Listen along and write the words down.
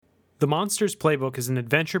The Monsters Playbook is an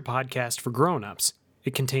adventure podcast for grown-ups.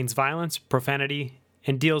 It contains violence, profanity,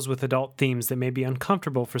 and deals with adult themes that may be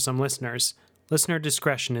uncomfortable for some listeners. Listener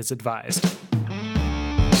discretion is advised.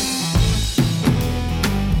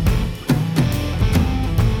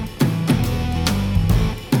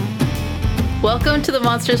 Welcome to the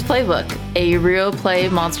Monsters Playbook, a real play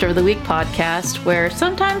Monster of the Week podcast where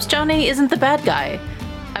sometimes Johnny isn't the bad guy.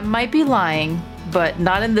 I might be lying, but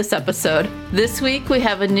not in this episode. This week we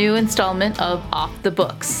have a new installment of Off the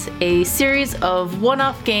Books, a series of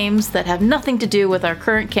one-off games that have nothing to do with our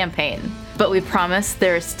current campaign. But we promise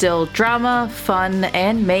there is still drama, fun,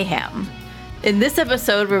 and mayhem. In this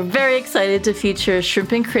episode, we're very excited to feature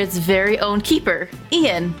Shrimp and Crit's very own keeper,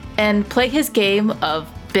 Ian, and play his game of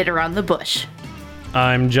Bit Around the Bush.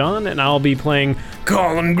 I'm John, and I'll be playing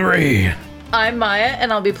Colin Gray. I'm Maya,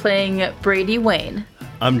 and I'll be playing Brady Wayne.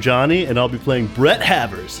 I'm Johnny, and I'll be playing Brett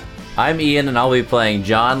Havers. I'm Ian, and I'll be playing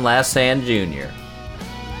John Lassan Jr.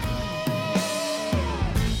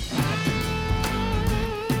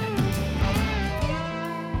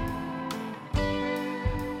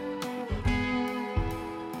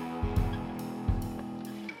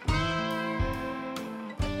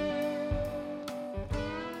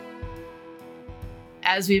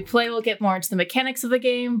 As we play, we'll get more into the mechanics of the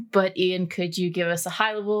game, but Ian, could you give us a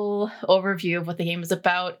high-level overview of what the game is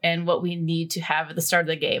about and what we need to have at the start of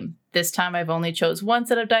the game? This time I've only chose one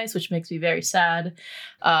set of dice, which makes me very sad.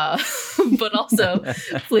 But also,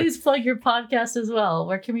 please plug your podcast as well.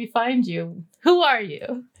 Where can we find you? Who are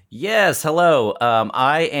you? Yes, hello.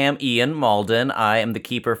 I am Ian Malden. I am the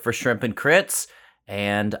keeper for Shrimp and Crits,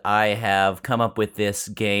 and I have come up with this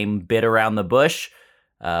game, Bit Around the Bush,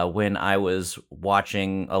 when I was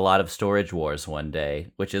watching a lot of Storage Wars one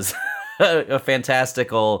day, which is a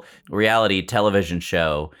fantastical reality television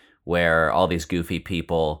show where all these goofy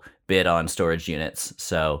people bid on storage units.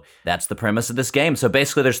 So that's the premise of this game. So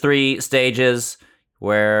basically there's 3 stages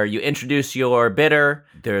where you introduce your bidder.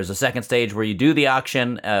 There's a second stage where you do the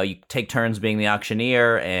auction. You take turns being the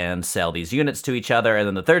auctioneer and sell these units to each other. And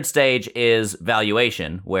then the third stage is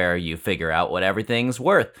valuation, where you figure out what everything's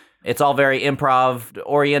worth. It's all very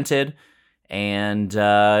improv-oriented and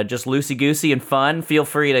just loosey-goosey and fun. Feel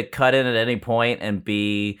free to cut in at any point and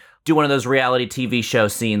do one of those reality TV show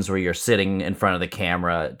scenes where you're sitting in front of the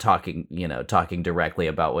camera talking directly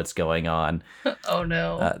about what's going on. Oh,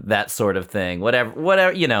 no. That sort of thing.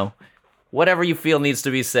 Whatever you feel needs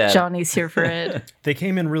to be said. Johnny's here for it. They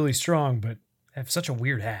came in really strong, but have such a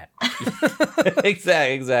weird hat.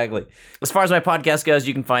 Exactly. As far as my podcast goes,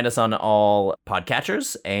 you can find us on all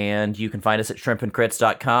podcatchers, and you can find us at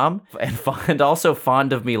shrimpandcrits.com and also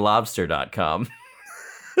fondofmelobster.com.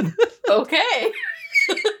 Okay.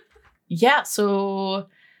 Yeah, so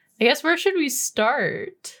I guess where should we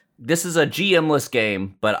start? This is a GM-less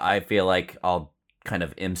game, but I feel like I'll kind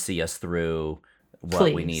of MC us through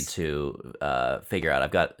what we need to figure out.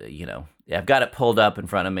 I've got it pulled up in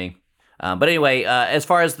front of me. But anyway, as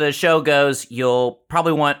far as the show goes, you'll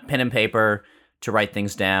probably want pen and paper to write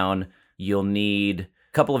things down. You'll need a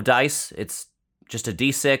couple of dice. It's just a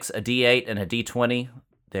D6, a D8, and a D20.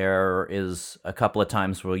 There is a couple of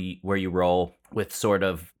times where you roll with sort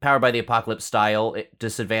of Powered by the Apocalypse style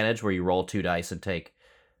disadvantage, where you roll 2 dice and take,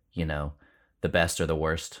 the best or the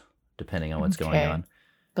worst, depending on what's going on.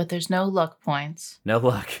 But there's no luck points. No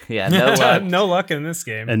luck. Yeah, no luck. No luck in this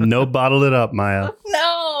game. And no bottle it up, Maya.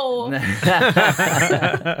 No!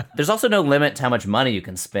 There's also no limit to how much money you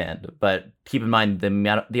can spend, but keep in mind the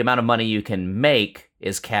amount of money you can make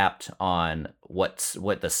is capped on what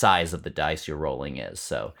the size of the dice you're rolling is.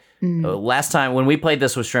 So last time when we played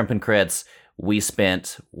this with Shrimp and Crits, we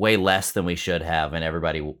spent way less than we should have, and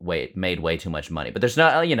everybody made way too much money. But there's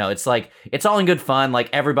not, it's like, it's all in good fun. Like,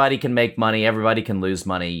 everybody can make money, everybody can lose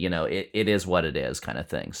money. It is what it is, kind of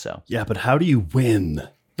thing. So yeah, but how do you win?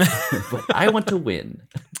 But I want to win.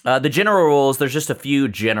 The general rules, there's just a few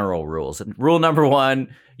general rules. Rule number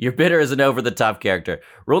 1, your bidder is an over-the-top character.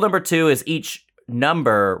 Rule number 2 is each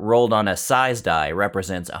number rolled on a size die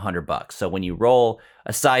represents $100. So when you roll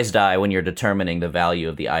a size die, when you're determining the value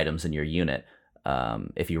of the items in your unit,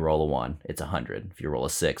 if you roll a 1, it's 100. If you roll a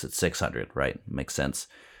 6, it's 600, right? Makes sense.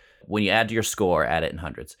 When you add to your score, add it in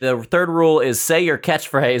hundreds. The third rule is say your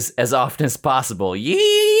catchphrase as often as possible.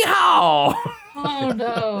 Yeehaw! Oh,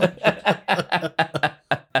 no.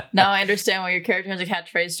 Now I understand why your character has a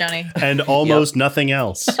catchphrase, Johnny. And almost nothing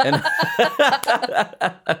else.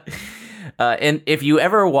 And if you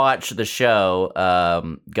ever watch the show,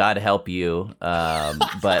 God help you,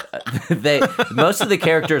 but most of the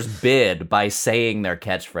characters bid by saying their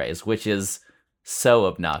catchphrase, which is So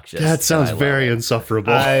obnoxious. That sounds I love very it.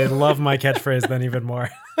 insufferable. I love my catchphrase then even more.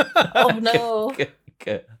 Oh no.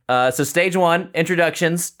 Good. So stage 1,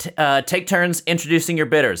 introductions. Take turns introducing your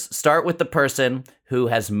bidders. Start with the person who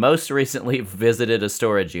has most recently visited a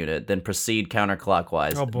storage unit, then proceed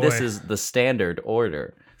counterclockwise. Oh, boy. This is the standard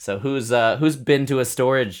order. So who's been to a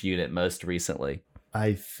storage unit most recently?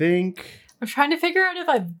 I think I'm trying to figure out if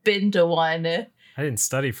I've been to one. I didn't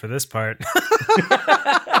study for this part.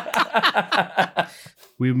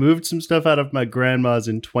 we moved some stuff out of my grandma's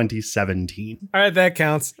in 2017. All right, that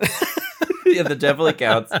counts. Yeah, that definitely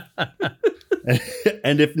counts.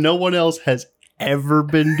 And if no one else has ever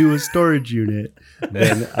been to a storage unit,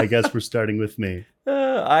 then I guess we're starting with me.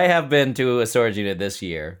 I have been to a storage unit this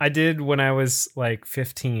year. I did when I was like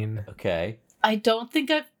 15. Okay. I don't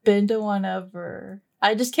think I've been to one ever.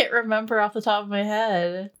 I just can't remember off the top of my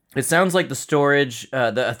head. It sounds like the storage,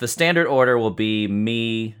 the standard order will be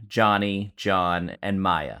me, Johnny, John, and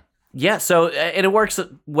Maya. Yeah, so and it works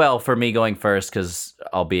well for me going first because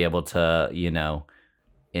I'll be able to,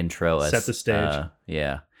 intro us. Set the stage.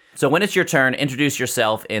 Yeah. So when it's your turn, introduce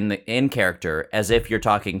yourself in character as if you're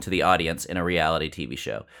talking to the audience in a reality TV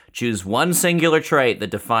show. Choose one singular trait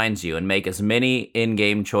that defines you and make as many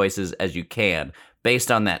in-game choices as you can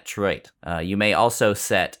based on that trait. You may also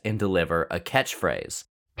set and deliver a catchphrase.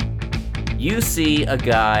 You see a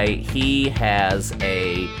guy, he has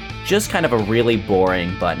just kind of a really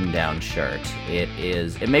boring button-down shirt.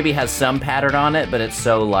 It maybe has some pattern on it, but it's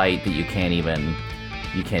so light that you can't even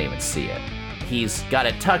see it. He's got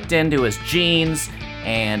it tucked into his jeans,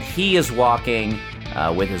 and he is walking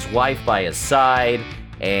with his wife by his side,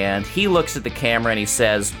 and he looks at the camera and he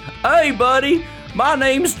says, "Hey, buddy, my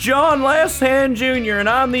name's John Last Hand Jr., and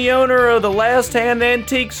I'm the owner of the Last Hand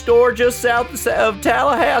Antique Store just south of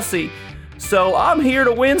Tallahassee. So I'm here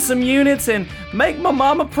to win some units and make my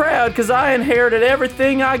mama proud because I inherited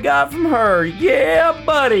everything I got from her. Yeah,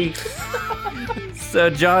 buddy." So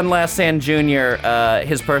John Last Hand Jr.,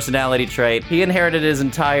 his personality trait, he inherited his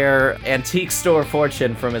entire antique store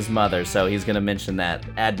fortune from his mother, so he's going to mention that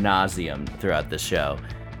ad nauseum throughout the show.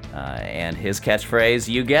 And his catchphrase,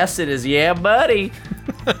 you guessed it, is "Yeah, buddy."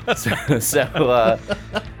 So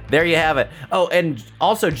there you have it. Oh, and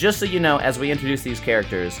also, just so you know, as we introduce these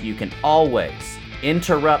characters, you can always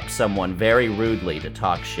interrupt someone very rudely to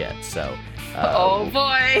talk shit. So, Oh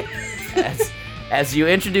boy. As you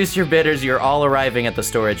introduce your bidders, you're all arriving at the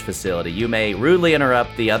storage facility. You may rudely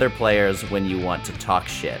interrupt the other players when you want to talk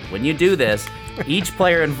shit. When you do this, each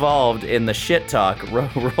player involved in the shit talk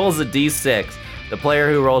rolls a d6. The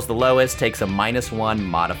player who rolls the lowest takes a -1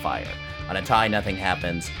 modifier. On a tie, nothing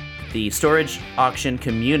happens. The storage auction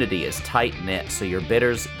community is tight-knit, so your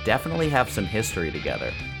bidders definitely have some history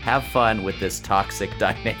together. Have fun with this toxic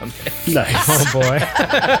dynamic. Nice. Oh boy.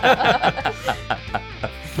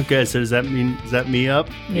 Okay, so does that mean, is that me up?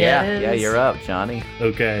 Yeah, you're up, Johnny.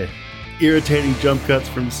 Okay. Irritating jump cuts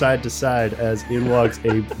from side to side as in walks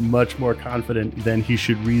a much more confident than he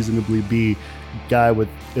should reasonably be guy with,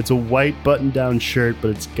 it's a white button-down shirt, but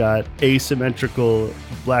it's got asymmetrical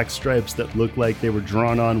black stripes that look like they were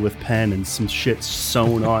drawn on with pen and some shit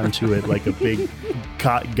sewn onto it like a big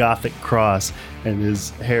gothic cross, and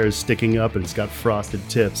his hair is sticking up and it's got frosted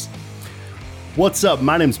tips. What's up?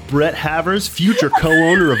 My name's Brett Havers, future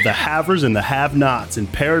co-owner of the Havers and the Have-Nots in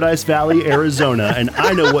Paradise Valley, Arizona, and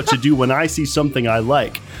I know what to do when I see something I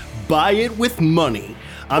like. Buy it with money.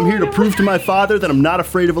 I'm here to prove to my father that I'm not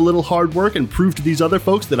afraid of a little hard work and prove to these other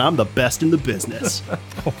folks that I'm the best in the business.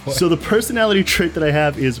 So the personality trait that I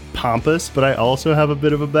have is pompous, but I also have a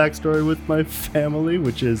bit of a backstory with my family,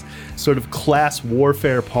 which is sort of class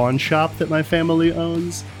warfare pawn shop that my family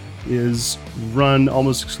owns. Is run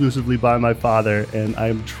almost exclusively by my father, and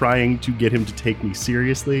I'm trying to get him to take me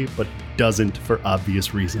seriously, but doesn't for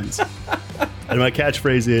obvious reasons. And my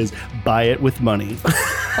catchphrase is, buy it with money.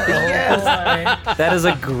 Yes. That is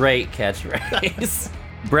a great catchphrase.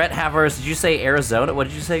 Brett Havers, did you say Arizona? What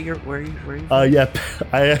did you say? Where are you? Yeah,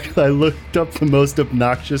 I looked up the most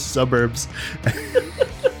obnoxious suburbs,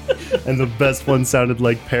 and the best one sounded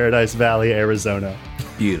like Paradise Valley, Arizona.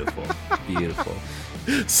 Beautiful, beautiful.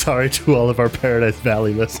 Sorry to all of our Paradise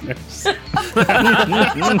Valley listeners.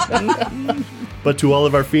 But to all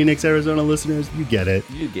of our Phoenix, Arizona listeners, you get it.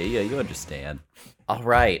 You understand. All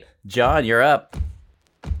right, John, you're up.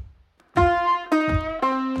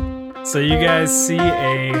 So you guys see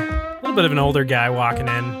a little bit of an older guy walking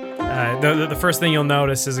in. The first thing you'll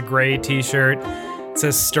notice is a gray t-shirt. It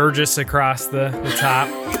says Sturgis across the top.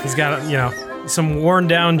 He's got, some worn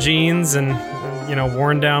down jeans and,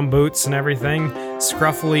 worn down boots and everything.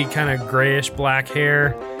 Scruffly kind of grayish black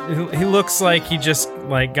hair. He looks like he just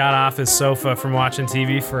like got off his sofa from watching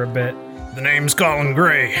TV for a bit. The name's Colin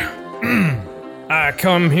Gray. I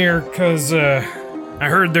come here because I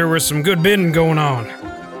heard there was some good bidding going on.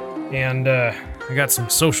 And I got some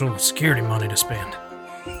Social Security money to spend.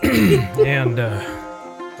 And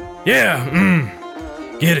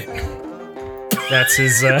get it. That's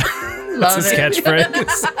his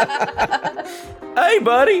catchphrase. Hey,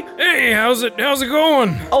 buddy. Hey, how's it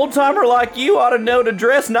going? Old timer like you ought to know to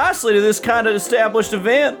dress nicely to this kind of established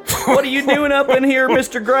event. What are you doing up in here,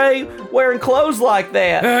 Mr. Gray, wearing clothes like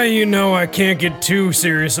that? You know I can't get too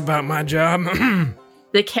serious about my job.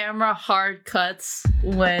 The camera hard cuts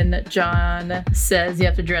when John says you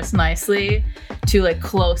have to dress nicely to like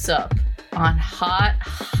close up on hot,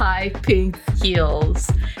 high pink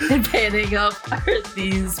heels. And panning up are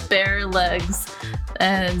these bare legs.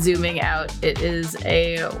 And zooming out, it is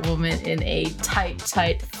a woman in a tight,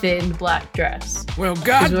 thin black dress. Well,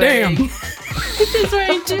 goddamn. She's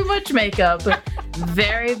wearing too much makeup.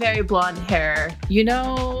 Very, very blonde hair. You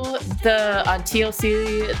know, on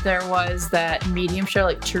TLC, there was that medium show,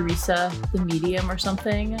 like Teresa the Medium or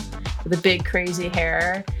something, with the big, crazy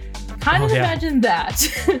hair. Kind of imagine that.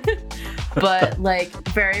 But, like,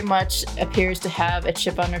 very much appears to have a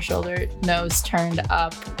chip on her shoulder, nose turned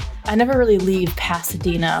up. I never really leave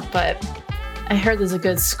Pasadena, but I heard there's a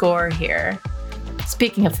good score here.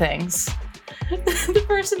 Speaking of things, the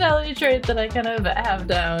personality trait that I kind of have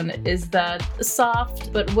down is that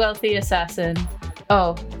soft but wealthy assassin.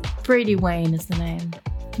 Oh, Brady Wayne is the name.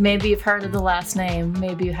 Maybe you've heard of the last name,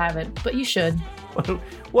 maybe you haven't, but you should.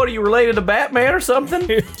 What, are you related to Batman or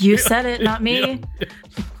something? You said it, not me.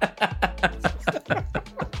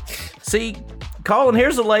 See, Colin,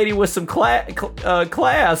 here's a lady with some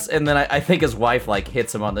class, and then I think his wife like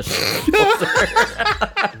hits him on the shoulder.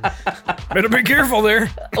 Better be careful there.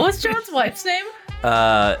 What's John's wife's name?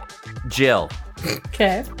 Jill.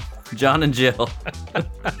 Okay. John and Jill.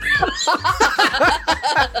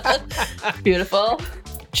 Beautiful.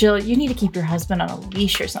 Jill, you need to keep your husband on a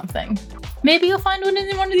leash or something. Maybe you'll find one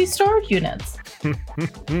in one of these storage units.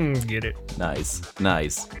 Get it. Nice.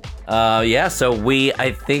 Yeah, so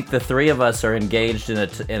I think the three of us are engaged in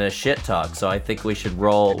a shit talk, so I think we should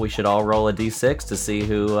all roll a d6 to see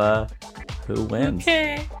who wins.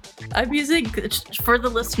 Okay. I'm using, for the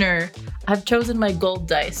listener, I've chosen my gold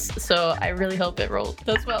dice, so I really hope it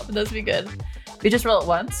does well. It does be good. We just roll it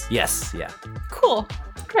once? Yes, yeah. Cool.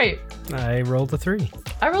 Great. I rolled a 3.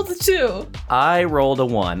 I rolled a 2. I rolled a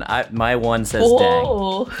 1. My 1 says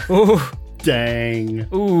Whoa. dang. Ooh. Dang.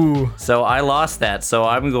 Ooh. So I lost that, so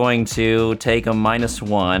I'm going to take a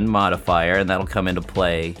 -1 modifier, and that'll come into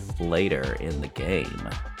play later in the game.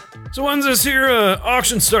 So when's this here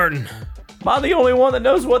auction starting? Am I the only one that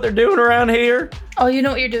knows what they're doing around here? Oh, you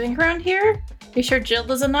know what you're doing around here? You sure Jill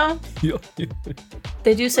doesn't know? Yeah.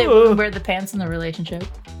 They do say women wear the pants in the relationship.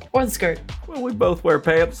 Or the skirt. Well, we both wear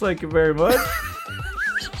pants, thank you very much.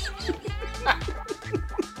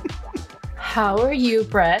 How are you,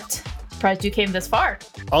 Brett? Surprised you came this far.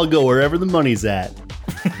 I'll go wherever the money's at.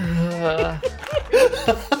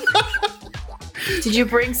 Did you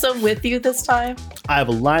bring some with you this time? I have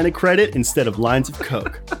a line of credit instead of lines of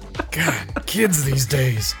coke. God, kids these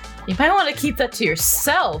days. You might want to keep that to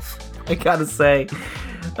yourself. I gotta say,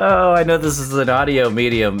 I know this is an audio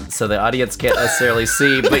medium, so the audience can't necessarily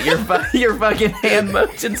see, but your fucking hand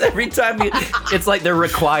motions every time it's like they're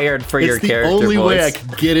required for your character voice. It's the only way I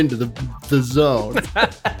could get into the zone.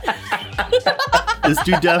 This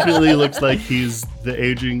dude definitely looks like he's an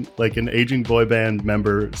aging boy band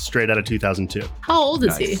member straight out of 2002. How old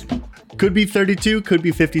is he? Could be 32, could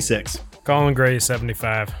be 56. Colin Gray is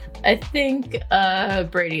 75. I think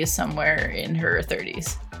Brady is somewhere in her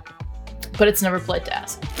 30s. But it's never polite to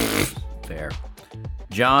ask. Fair.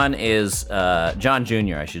 John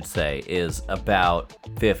Jr., I should say, is about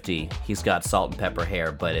 50. He's got salt and pepper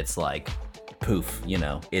hair, but it's like poof,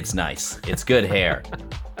 it's nice. It's good hair.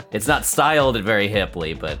 It's not styled very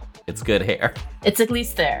hipply, but it's good hair. It's at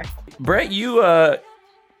least there. Brett, you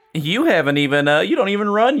haven't even you don't even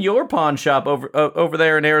run your pawn shop over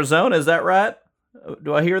there in Arizona, is that right?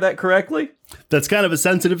 Do I hear that correctly? That's kind of a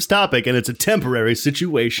sensitive topic, and it's a temporary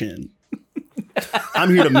situation.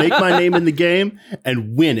 I'm here to make my name in the game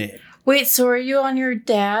and win it. Wait, so are you on your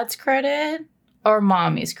dad's credit or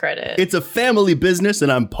mommy's credit? It's a family business, and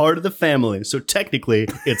I'm part of the family, so technically,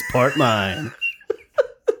 it's part mine.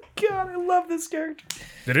 God, I love this character.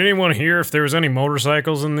 Did anyone hear if there was any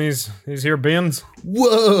motorcycles in these here bins?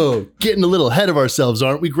 Whoa, getting a little ahead of ourselves,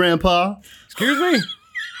 aren't we, Grandpa? Excuse me?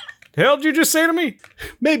 The hell did you just say to me?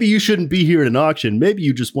 Maybe you shouldn't be here at an auction. Maybe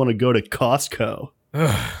you just want to go to Costco.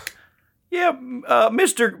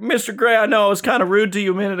 Mr. Gray, I know I was kind of rude to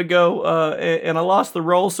you a minute ago, and I lost the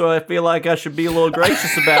role, so I feel like I should be a little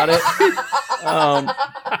gracious about it.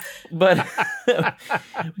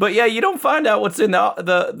 But yeah, you don't find out what's in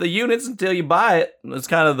the units until you buy it. It's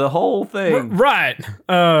kind of the whole thing. Right.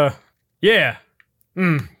 Yeah.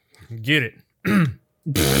 Get it.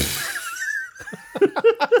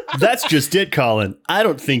 That's just it, Colin. I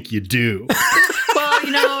don't think you do.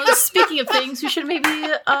 Well, speaking of things, we should maybe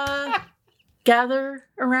gather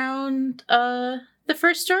around the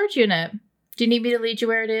first storage unit. Do you need me to lead you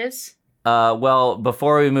where it is? Well,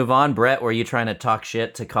 before we move on, Brett, were you trying to talk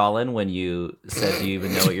shit to Colin when you said do you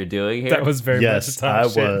even know what you're doing here? That was very much a Yes, talk I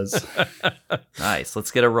shit. was. Nice.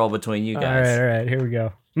 Let's get a roll between you guys. All right, here we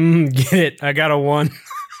go. Get it. I got a 1.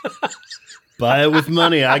 Buy it with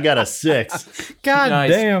money. I got a 6. God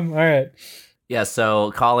Nice. damn. All right. Yeah,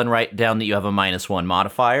 so Colin, write down that you have a -1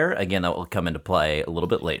 modifier. Again, that will come into play a little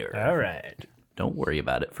bit later. All right. Don't worry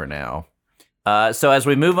about it for now. So as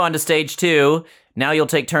we move on to stage 2, now you'll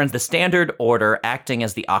take turns the standard order acting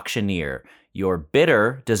as the auctioneer. Your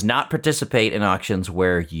bidder does not participate in auctions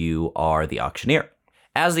where you are the auctioneer.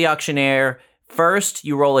 As the auctioneer, first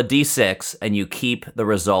you roll a d6 and you keep the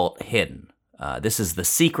result hidden. This is the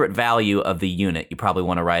secret value of the unit. You probably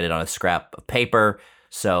want to write it on a scrap of paper.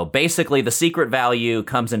 So basically the secret value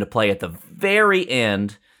comes into play at the very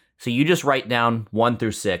end. So you just write down 1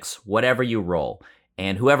 through 6, whatever you roll.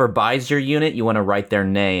 And whoever buys your unit, you want to write their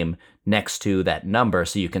name next to that number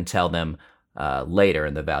so you can tell them later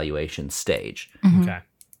in the valuation stage. Okay.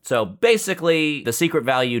 So basically, the secret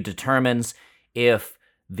value determines if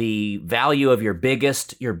the value of your big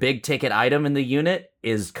ticket item in the unit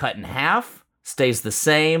is cut in half, stays the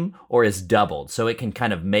same, or is doubled. So it can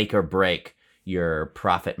kind of make or break your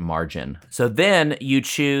profit margin. So then you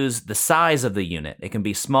choose the size of the unit. It can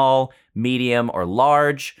be small, medium, or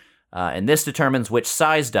large. And this determines which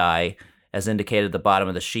size die, as indicated at the bottom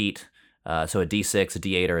of the sheet. So a D6, a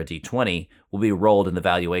D8, or a D20 will be rolled in the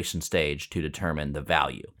valuation stage to determine the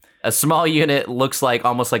value. A small unit looks like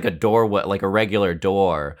almost like a doorway, like a regular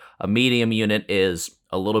door. A medium unit is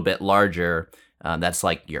a little bit larger. That's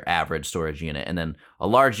like your average storage unit. And then a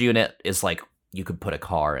large unit is like you could put a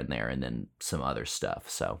car in there and then some other stuff.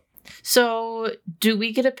 So do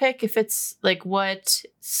we get a pick if it's like what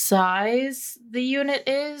size the unit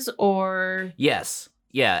is, or? Yes.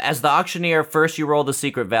 Yeah. As the auctioneer, first you roll the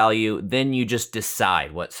secret value, then you just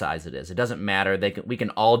decide what size it is. It doesn't matter. We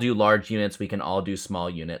can all do large units. We can all do small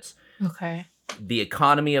units. Okay. The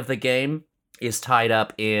economy of the game is tied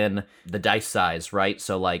up in the dice size, right?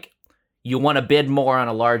 So like you want to bid more on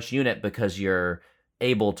a large unit because you're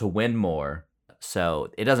able to win more. So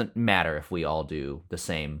it doesn't matter if we all do the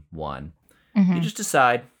same one. Mm-hmm. You just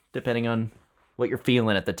decide depending on what you're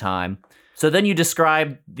feeling at the time. So then you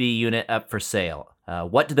describe the unit up for sale.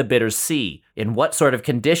 What do the bidders see? In what sort of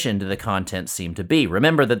condition do the contents seem to be?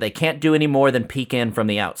 Remember that they can't do any more than peek in from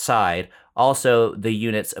the outside. Also, the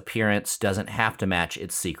unit's appearance doesn't have to match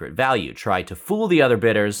its secret value. Try to fool the other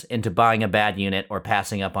bidders into buying a bad unit or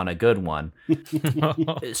passing up on a good one.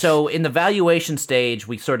 So in the valuation stage,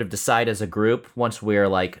 we sort of decide as a group, once we're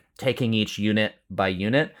like taking each unit by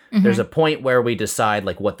unit, there's a point where we decide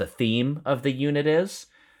like what the theme of the unit is.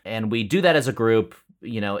 And we do that as a group.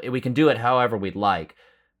 You know, we can do it however we'd like.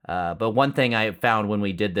 But one thing I found when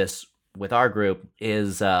we did this with our group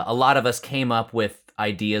is a lot of us came up with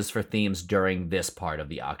ideas for themes during this part of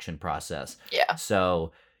the auction process. Yeah.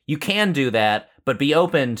 So you can do that, but be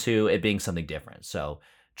open to it being something different. So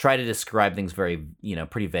try to describe things very,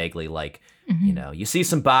 pretty vaguely, like, you see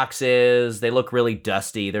some boxes, they look really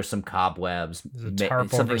dusty, there's some cobwebs, There's a tarp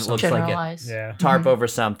something over that looks like a Generalize. Yeah. tarp over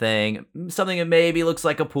something that maybe looks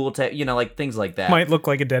like a pool table, like things like that. Might look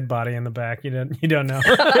like a dead body in the back. You don't know.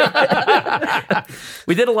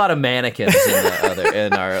 We did a lot of mannequins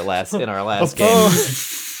in our last game.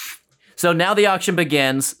 So now the auction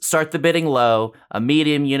begins. Start the bidding low. A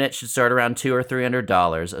medium unit should start around $200 or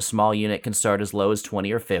 $300. A small unit can start as low as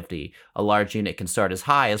 $20 or $50. A large unit can start as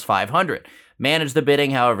high as $500. Manage the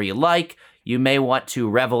bidding however you like. You may want to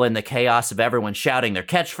revel in the chaos of everyone shouting their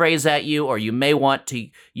catchphrase at you, or you may want to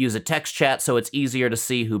use a text chat so it's easier to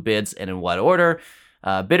see who bids and in what order.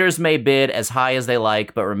 Bidders may bid as high as they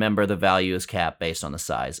like, but remember the value is capped based on the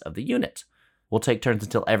size of the unit. We'll take turns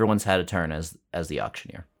until everyone's had a turn as the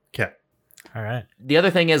auctioneer. Okay. All right. The other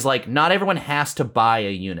thing is, like, not everyone has to buy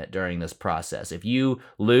a unit during this process. If you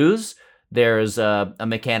lose, there's a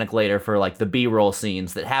mechanic later for, like, the B-roll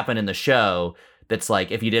scenes that happen in the show that's,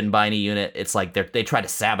 like, if you didn't buy any unit, it's like they try to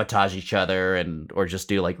sabotage each other or just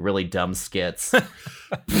do, like, really dumb skits.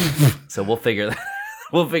 So we'll figure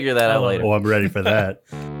that out later. Oh, I'm ready for that.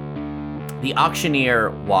 The auctioneer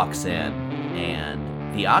walks in,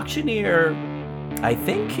 and the auctioneer, I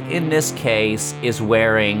think in this case, is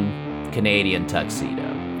wearing Canadian tuxedo.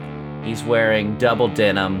 He's wearing double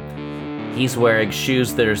denim. He's wearing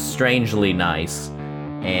shoes that are strangely nice,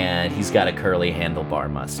 and he's got a curly handlebar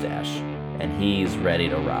mustache, and he's ready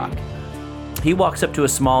to rock. He walks up to a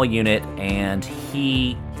small unit, and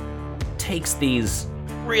he takes these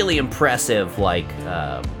really impressive,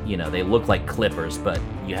 they look like clippers, but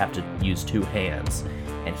you have to use two hands.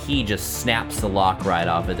 And he just snaps the lock right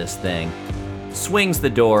off of this thing, swings the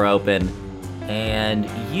door open, and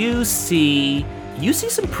you see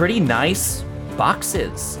some pretty nice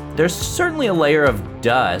boxes. There's certainly a layer of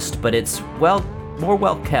dust, but it's more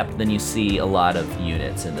well kept than you see a lot of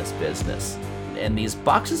units in this business. And these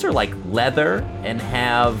boxes are like leather and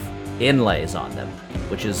have inlays on them,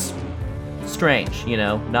 which is strange,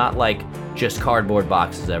 not like just cardboard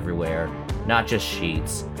boxes everywhere, not just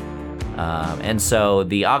sheets. And so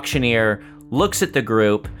the auctioneer looks at the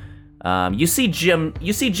group. You see Jim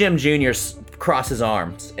Jr. cross his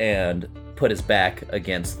arms and put his back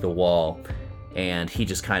against the wall, and he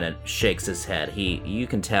just kind of shakes his head. You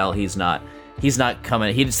can tell he's not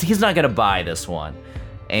coming. He's not gonna buy this one.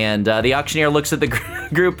 And the auctioneer looks at the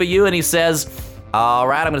group of you and he says, "All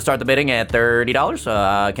right, I'm going to start the bidding at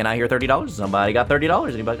 $30. Can I hear $30? Somebody got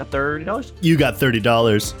 $30? Anybody got $30? You got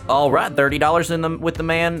 $30. All right, $30 with the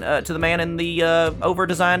man to the man in the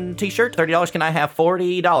over-designed T-shirt. $30. Can I have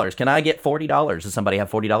 $40? Can I get $40? Does somebody have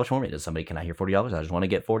 $40 for me? Can I hear $40? I just want to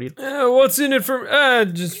get $40. What's in it for?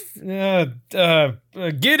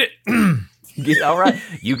 Get it." All right,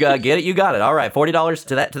 you get it. You got it. All right, $40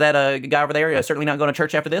 to that guy over there. Certainly not going to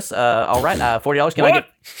church after this. All right, $40. Can what?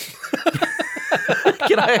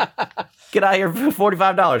 Can I hear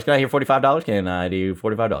 $45? Can I hear $45? Can I do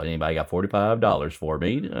 $45? Anybody got $45 for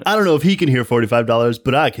me? I don't know if he can hear $45,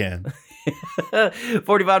 but I can.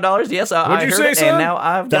 $45? Yes, I What'd you heard say, it, son? and now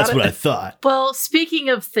I've got That's it. what I thought. Well, speaking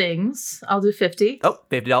of things, I'll do 50. Oh,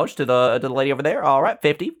 $50 to the lady over there. All right,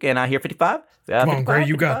 50. Can I hear 55? Come on, Gray,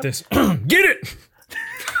 you got this. Get it.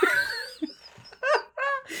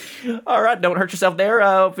 All right, don't hurt yourself there.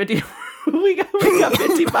 50. we got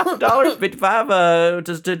 $55. 55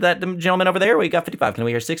 to that gentleman over there. We got 55. Can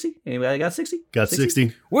we hear 60? Anybody got 60? Got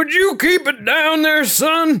 60. Would you keep it down there,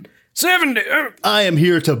 son? 70. I am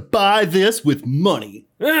here to buy this with money.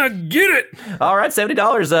 Get it. All right, $70.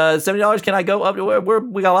 $70. Can I go up to where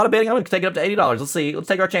we got a lot of bidding? I'm going to take it up to $80. Let's see. Let's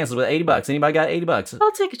take our chances with $80. Anybody got $80?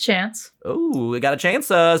 I'll take a chance. Ooh, we got a chance.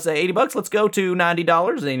 Say $80. Let's go to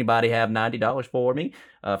 $90. Anybody have $90 for me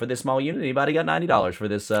for this small unit? Anybody got $90 for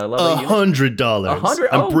this lovely unit? $100. $100?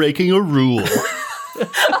 I'm Oh. breaking a rule.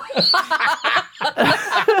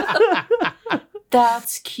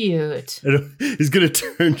 That's cute. And he's gonna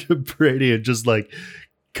turn to Brady and just like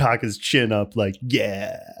cock his chin up, like,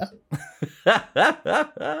 yeah.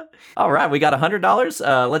 All right, we got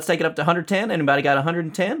 $100. Let's take it up to $110. Anybody got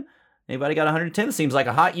 $110? Anybody got $110? It seems like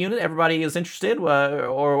a hot unit. Everybody is interested.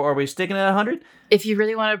 Or are we sticking at $100? If you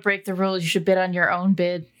really want to break the rules, you should bid on your own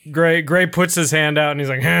bid. Gray puts his hand out and he's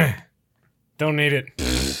like, don't need it.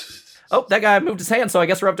 Oh, that guy moved his hand, so I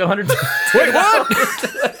guess we're up to $100. Wait, what?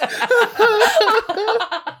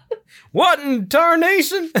 What in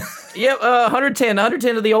tarnation? Yep, 110.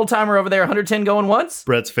 110 to the old timer over there. 110 going once.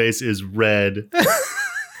 Brett's face is red.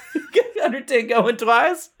 110 going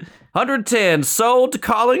twice. 110 sold to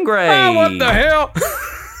Colin Gray. Oh, what the hell?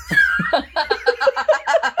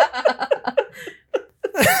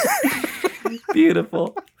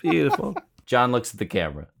 Beautiful, beautiful. John looks at the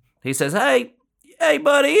camera. He says, Hey,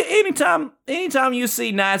 buddy, anytime you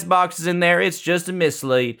see nice boxes in there, it's just a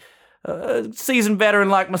mislead. Seasoned veteran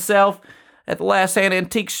like myself at the Last Hand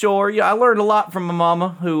Antique Store, I learned a lot from my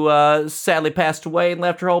mama, who sadly passed away and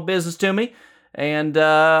left her whole business to me. And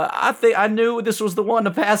I think I knew this was the one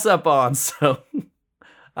to pass up on, so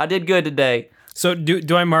I did good today. So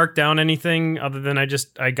do I mark down anything other than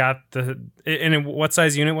I got and what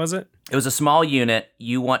size unit was it? It was a small unit.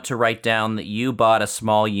 You want to write down that you bought a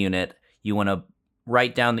small unit. You want to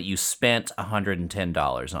write down that you spent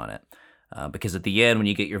 $110 on it. Because at the end, when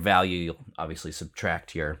you get your value, you'll obviously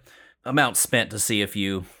subtract your amount spent to see if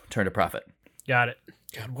you turned a profit. Got it.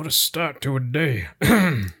 God, what a start to a day.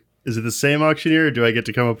 Is it the same auctioneer, or do I get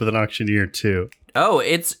to come up with an auctioneer too? Oh,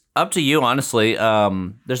 it's up to you, honestly.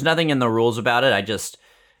 There's nothing in the rules about it. I just,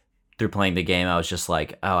 through playing the game, I was just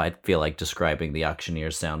like, oh, I feel like describing the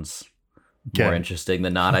auctioneer sounds more interesting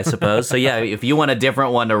than not, I suppose. So yeah, if you want a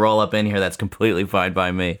different one to roll up in here, that's completely fine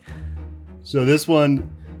by me. So this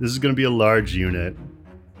is going to be a large unit,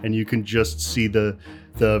 and you can just see the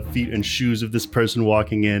feet and shoes of this person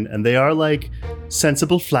walking in, and they are like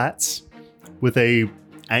sensible flats. with a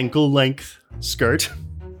ankle-length skirt.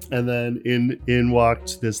 And then in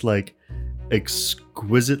walked this like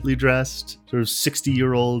exquisitely dressed sort of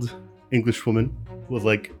 60-year-old English woman with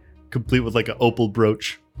like complete with like an opal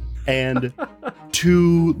brooch and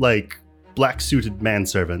two like black suited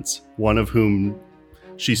manservants, one of whom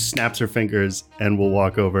she snaps her fingers and will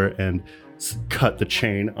walk over and cut the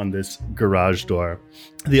chain on this garage door.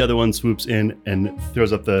 The other one swoops in and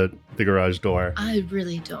throws up the garage door. I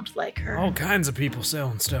really don't like her. All kinds of people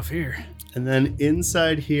selling stuff here. And then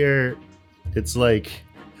inside here, it's like,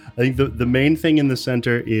 I think the main thing in the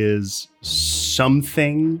center is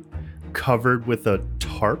something covered with a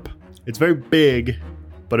tarp. It's very big,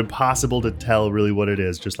 but impossible to tell really what it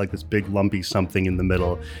is. Just like this big lumpy something in the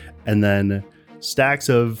middle. And then stacks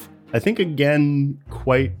of, I think again,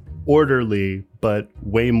 quite orderly, but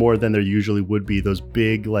way more than there usually would be. Those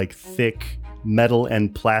big, like thick metal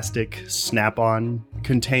and plastic snap-on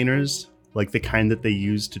containers, like the kind that they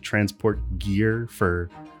use to transport gear for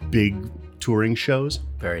big touring shows.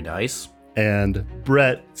 Very nice. And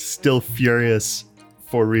Brett, still furious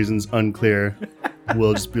for reasons unclear,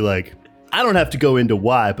 will just be like, I don't have to go into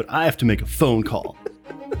why, but I have to make a phone call.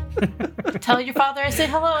 Tell your father I say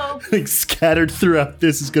hello. Like scattered throughout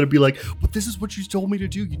this is going to be like, but this is what you told me to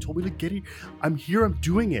do. You told me to get it. I'm here. I'm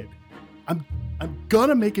doing it. I'm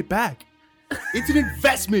gonna make it back. It's an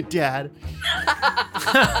investment, Dad.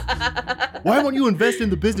 Why won't you invest in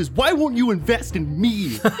the business? Why won't you invest in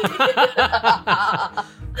me?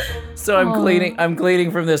 So I'm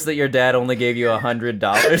gleaning from this that your dad only gave you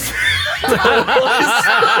 $100.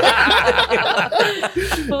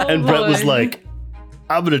 And Brett was like,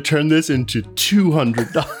 I'm going to turn this into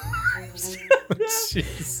 $200.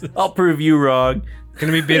 Jesus. I'll prove you wrong.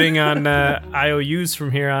 Gonna be bidding on IOUs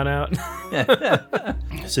from here on out.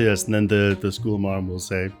 So yes, and then the school marm will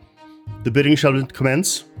say, the bidding shall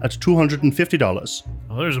commence at $250.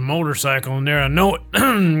 Oh, there's a motorcycle in there. I know it.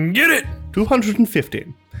 Get it.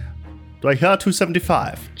 $250. Do I hear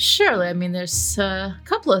 $275? Surely, I mean, there's a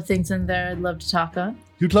couple of things in there I'd love to talk on.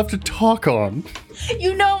 You'd love to talk on.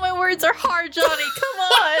 You know my words are hard, Johnny. Come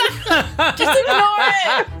on. Just ignore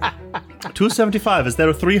it. $275. Is there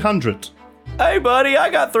a $300? Hey, buddy, I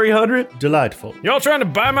got 300. Delightful. Y'all trying to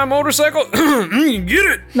buy my motorcycle? Get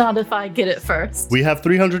it. Not if I get it first. We have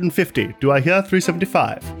 $350. Do I hear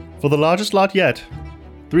 $375? For the largest lot yet.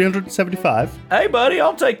 $375. Hey, buddy,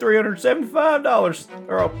 I'll take $375.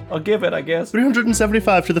 Or I'll give it, I guess.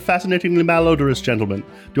 $375 to the fascinatingly malodorous gentleman.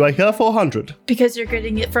 Do I hear $400? Because you're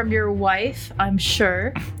getting it from your wife, I'm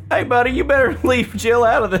sure. Hey, buddy, you better leave Jill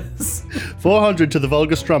out of this. $400 to the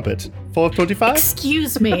vulgar strumpet. $425?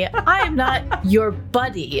 Excuse me, I am not your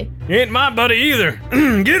buddy. You ain't my buddy either.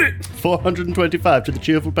 Get it. $425 to the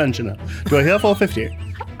cheerful pensioner. Do I hear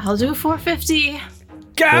 $450? I'll do $450.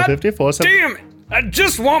 God $450, $470. damn it. I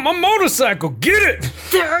just want my motorcycle. Get it.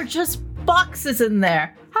 There are just boxes in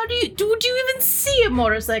there. How do you even see a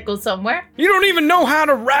motorcycle somewhere? You don't even know how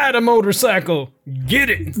to ride a motorcycle. Get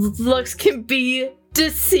it. Looks can be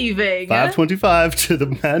deceiving. $525 to the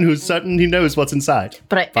man who's certain he knows what's inside.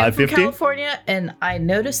 But I am from $550? California, and I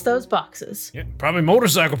noticed those boxes. Yeah, probably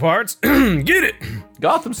motorcycle parts. Get it.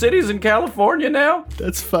 Gotham City's in California now?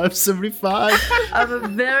 That's $575. I'm a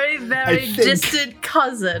very, very think- distant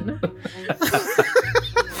cousin.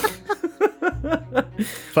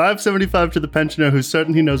 $575 to the pensioner who's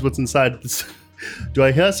certain he knows what's inside. Do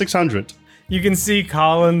I hear $600? You can see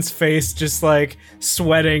Colin's face just like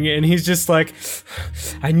sweating, and he's just like,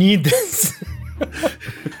 I need this.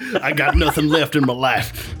 I got nothing left in my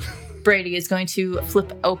life. Brady is going to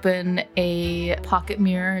flip open a pocket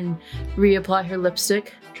mirror and reapply her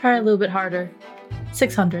lipstick. Try a little bit harder.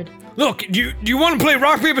 600. Look, do you want to play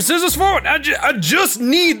rock, paper, scissors for it? I just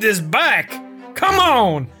need this back. Come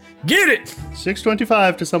on, get it.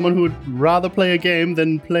 $625 to someone who would rather play a game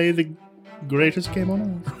than play the greatest game on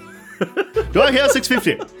earth. Do I hear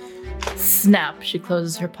 $650? Snap. She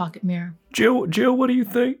closes her pocket mirror. Jill, what do you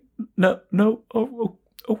think? No. Oh,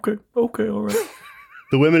 okay, all right.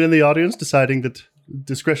 The women in the audience deciding that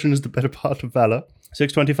discretion is the better part of valor.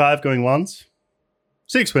 $625 going once.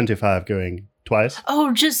 $625 going twice.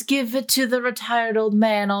 Oh, just give it to the retired old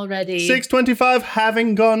man already. $625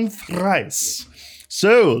 having gone thrice.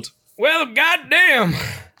 Sold. Well, goddamn.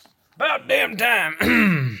 About damn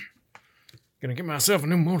time. Gonna get myself a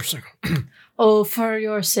new motorcycle. Oh, for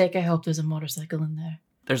your sake, I hope there's a motorcycle in there.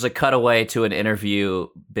 There's a cutaway to an interview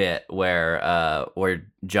bit where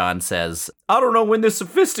John says, I don't know when this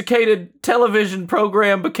sophisticated television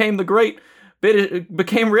program became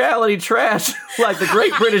became reality trash, like the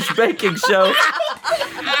Great British Baking Show.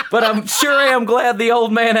 But I'm sure I am glad the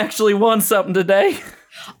old man actually won something today.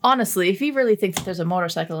 Honestly, if he really thinks that there's a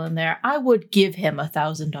motorcycle in there, I would give him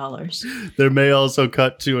 $1,000. There may also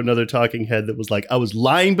cut to another talking head that was like, I was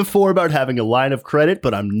lying before about having a line of credit,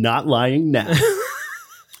 but I'm not lying now.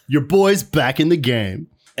 Your boy's back in the game,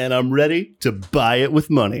 and I'm ready to buy it with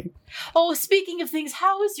money. Oh, speaking of things,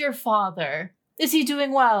 how is your father? Is he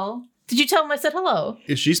doing well? Did you tell him I said hello?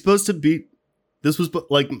 Is she supposed to be... This was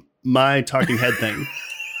like my talking head thing.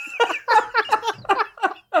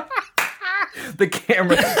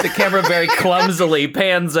 The camera very clumsily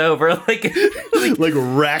pans over, like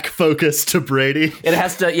rack focus to Brady. It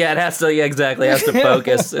has to, exactly. It has to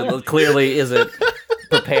focus. It clearly isn't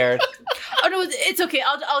prepared. Oh no, it's okay.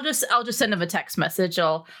 I'll just send him a text message.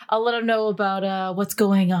 I'll let him know about what's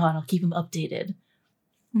going on. I'll keep him updated.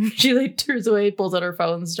 She like turns away, pulls out her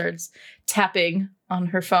phone, starts tapping on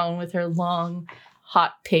her phone with her long,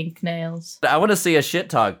 hot pink nails. I want to see a shit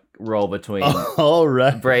talk roll between all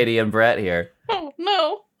right. Brady and Brett here. Oh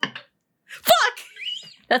no! Fuck!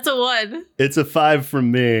 That's a 1. It's a 5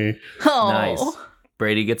 from me. Oh, Nice.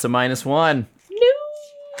 Brady gets a -1. No!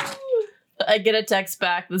 I get a text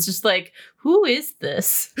back that's just like, who is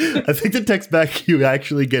this? I think the text back you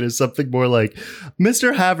actually get is something more like,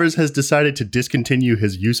 Mr. Havers has decided to discontinue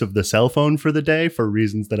his use of the cell phone for the day for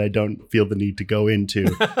reasons that I don't feel the need to go into.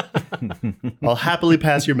 I'll happily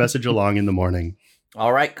pass your message along in the morning.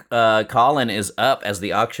 All right, Colin is up as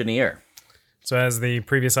the auctioneer. So as the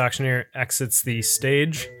previous auctioneer exits the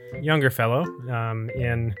stage, younger fellow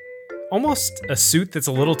in almost a suit that's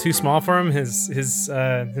a little too small for him. His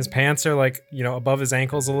pants are like, above his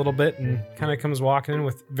ankles a little bit, and kind of comes walking in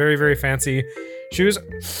with very, very fancy shoes.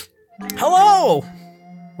 Hello!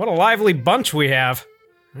 What a lively bunch we have.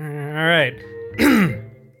 All right.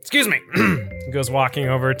 Excuse me. He goes walking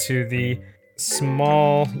over to the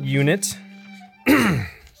small unit.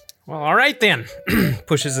 Well, all right then.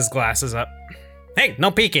 Pushes his glasses up. Hey,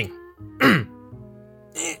 no peeking.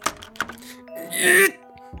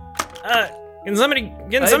 Can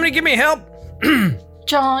somebody give me help?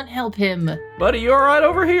 John, help him. Buddy, you all right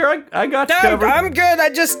over here? I got you covered. I'm good. I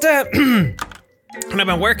just I've been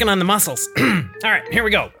working on the muscles. All right, here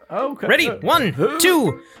we go. Okay. Ready? 1,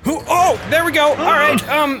 2. Oh, there we go. All right.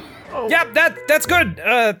 Yep, that's good.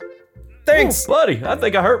 Thanks. Oh, buddy, I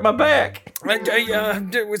think I hurt my back.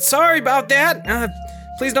 Sorry about that.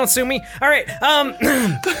 Please don't sue me. All right. Oh.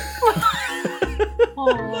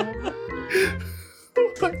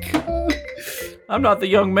 Oh my God. I'm not the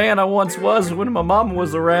young man I once was when my mama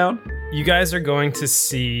was around. You guys are going to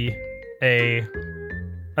see a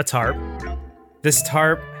tarp. This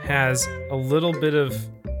tarp has a little bit of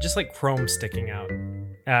just like chrome sticking out,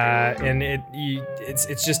 and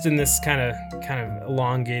it's just in this kind of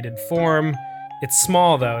elongated form. It's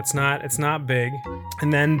small though. It's not big.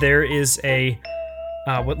 And then there is a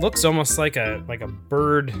what looks almost like a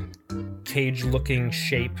bird cage looking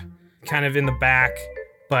shape, kind of in the back,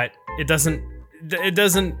 but it doesn't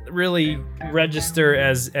really register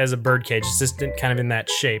as a bird cage. It's just kind of in that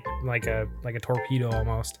shape, like a torpedo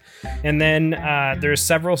almost. And then there's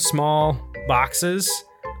several small boxes,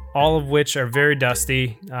 all of which are very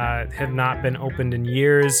dusty, have not been opened in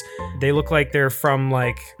years. They look like they're from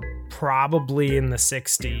like probably in the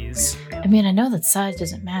 60s. I mean, I know that size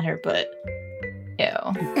doesn't matter, but ew.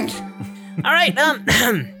 All right,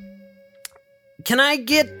 can I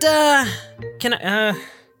get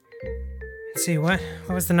let's see, what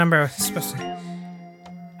was the number I was supposed to...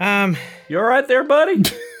 You all right there, buddy?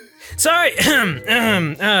 Sorry,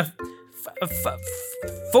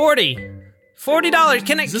 $40.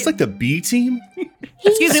 Can I... Is this like the B team?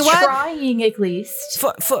 Excuse me, what? Trying at least.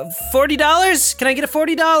 $40? Can I get a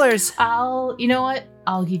 $40? You know what?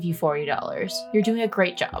 I'll give you $40. You're doing a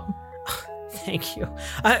great job. Thank you.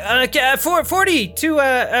 40 to,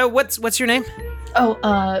 what's your name?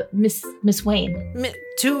 Oh, Miss Wayne.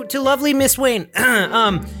 To lovely Miss Wayne.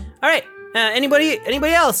 All right. Anybody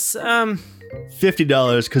else?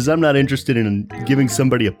 $50, because I'm not interested in giving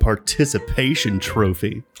somebody a participation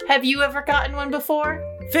trophy. Have you ever gotten one before?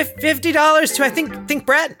 $50 to I think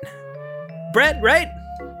Brett. Brett, right?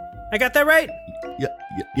 I got that right?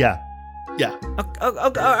 Yeah.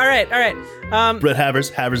 All right. Brett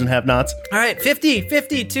Havers and have-nots. All right,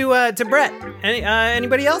 50 to Brett.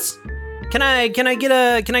 Anybody else? Can I get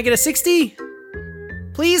a 60?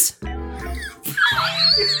 Please?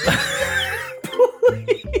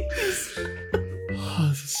 Oh,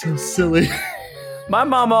 this is so silly. My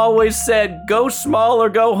mama always said, go small or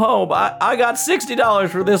go home. I got $60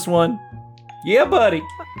 for this one. Yeah, buddy.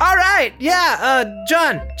 All right, yeah,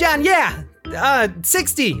 John, yeah.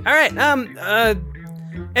 60. All right,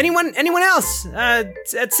 anyone else?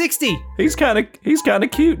 At 60. He's kind of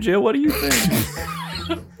cute, Jill. What do you think?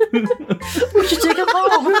 We should take him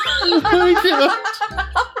home.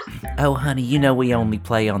 Oh, honey, you know we only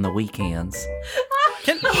play on the weekends.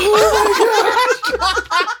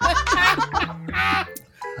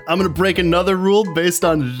 I'm going to break another rule based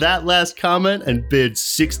on that last comment and bid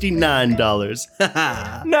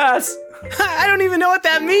 $69. Nice. I don't even know what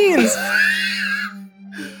that means.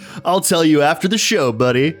 I'll tell you after the show,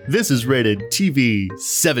 buddy. This is rated TV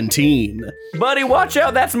 17. Buddy, watch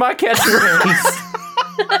out. That's my catchphrase.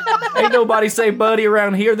 Ain't nobody say buddy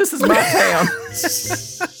around here. This is my town.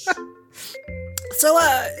 So,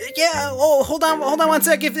 yeah, oh, hold on one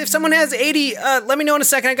sec. If someone has 80, let me know in a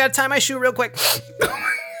second. I gotta tie my shoe real quick.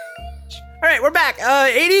 All right, we're back.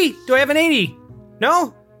 80? Do I have an 80?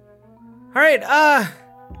 No? All right,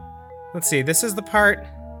 let's see. This is the part.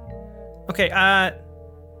 Okay,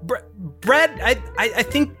 Brett, I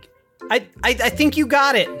think you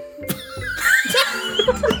got it.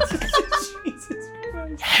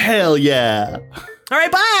 Hell yeah. All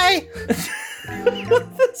right, bye.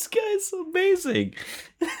 This guy's amazing.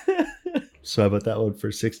 So how about that one for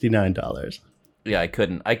 $69? Yeah, I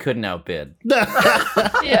couldn't outbid.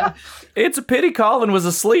 Yeah. It's a pity Colin was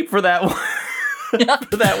asleep for that one.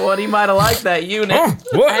 For that one, he might have liked that unit. Oh,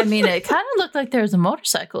 what? I mean, it kind of looked like there was a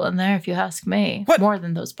motorcycle in there, if you ask me. What? More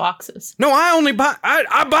than those boxes. No,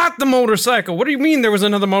 I bought the motorcycle. What do you mean there was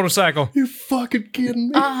another motorcycle? You fucking kidding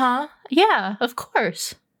me? Uh-huh. Yeah, of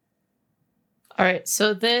course. All right,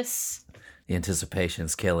 so this... The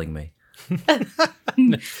anticipation's killing me. bring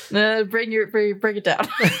it down.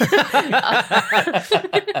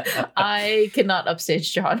 I cannot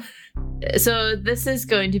upstage John. So this is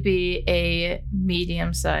going to be a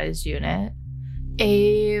medium-sized unit.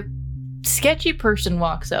 A sketchy person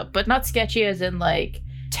walks up, but not sketchy as in like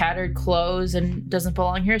tattered clothes and doesn't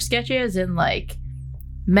belong here. Sketchy as in like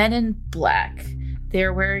men in black.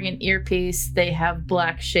 They're wearing an earpiece. They have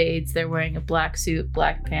black shades. They're wearing a black suit,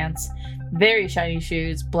 black pants, very shiny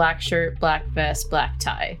shoes, black shirt, black vest, black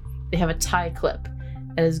tie. They have a tie clip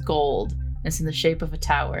that is gold. It's in the shape of a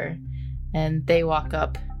tower. And they walk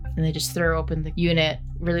up and they just throw open the unit,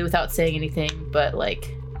 really without saying anything, but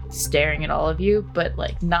like staring at all of you, but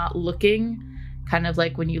like not looking. Kind of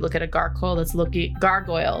like when you look at a gargoyle that's looking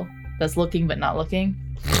but not looking.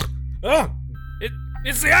 Oh,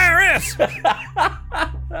 it's the IRS.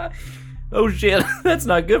 Oh shit, that's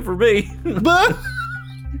not good for me. But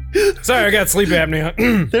Sorry, I got sleep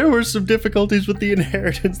apnea. there were some difficulties with the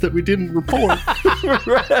inheritance that we didn't report.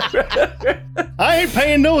 I ain't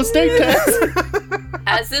paying no estate tax.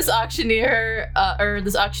 As this auctioneer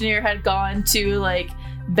had gone to like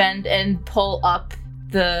bend and pull up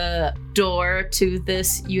the door to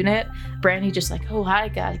this unit, Brandy just like, oh, I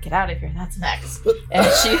gotta get out of here. That's next. And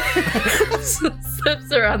she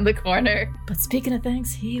slips around the corner. But speaking of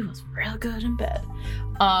things, he was real good in bed.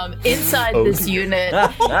 Inside this unit,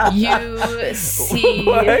 you see...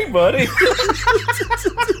 Well, hey, buddy.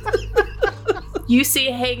 You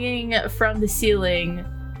see hanging from the ceiling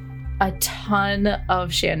a ton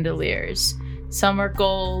of chandeliers. Some are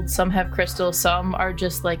gold, some have crystal, some are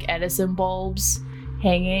just like Edison bulbs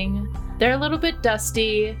hanging. They're a little bit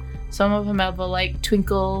dusty. Some of them have a light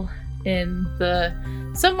twinkle in the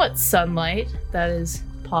somewhat sunlight that is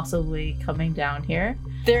possibly coming down here.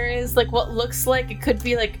 There is like what looks like it could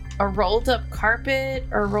be like a rolled up carpet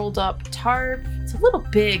or rolled up tarp. It's a little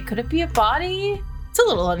big. Could it be a body? It's a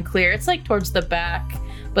little unclear. It's like towards the back,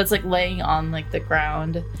 but it's like laying on like the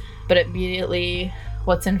ground. But immediately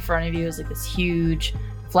what's in front of you is like this huge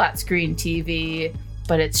flat screen TV,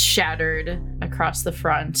 but it's shattered across the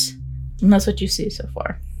front. And that's what you see so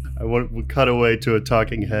far. We cut away to a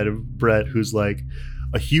talking head of Brett, who's like,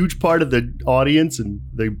 a huge part of the audience and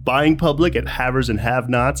the buying public at Havers and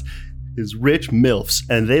Have-Nots is rich MILFs,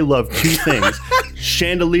 and they love two things,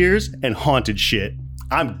 chandeliers and haunted shit.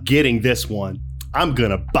 I'm getting this one. I'm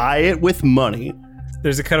gonna buy it with money.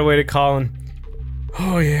 There's a cutaway to Colin.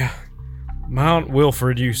 Oh yeah, my Aunt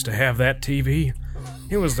Wilfred used to have that TV.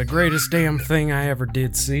 It was the greatest damn thing I ever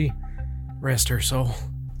did see. Rest her soul.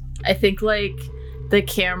 I think like the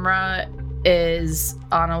camera is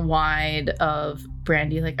on a wide of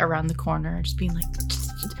Brandy like around the corner, just being like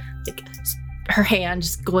her hand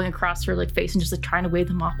just going across her like face and just like trying to wave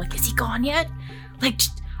them off, like, is he gone yet? Like,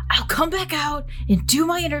 I'll come back out and do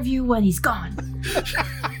my interview when he's gone.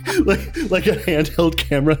 like a handheld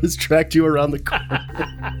camera has tracked you around the corner.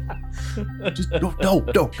 Just no,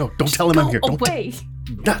 don't tell him I'm here.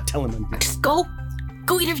 Don't not tell him I'm here. Just go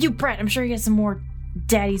interview Brett. I'm sure he has some more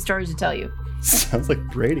daddy stories to tell you. Sounds like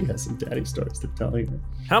Brady has some daddy stories to tell you.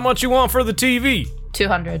 How much you want for the TV?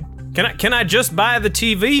 200. Can I just buy the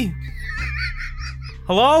TV?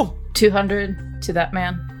 Hello? 200 to that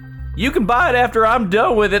man. You can buy it after I'm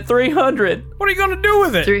done with it, 300. What are you gonna do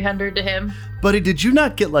with it? 300 to him. Buddy, did you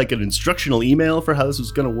not get like an instructional email for how this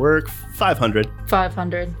was gonna work? 500.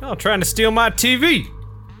 500. Oh, trying to steal my TV.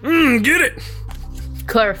 Get it.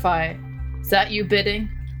 Clarify. Is that you bidding?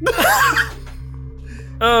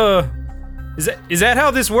 Is that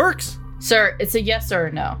how this works? Sir, it's a yes or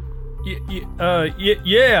a no.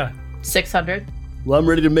 Yeah. 600. Well, I'm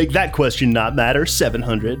ready to make that question not matter.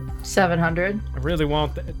 700. 700. I really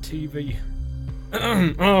want that TV.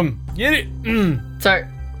 Get it. Sorry,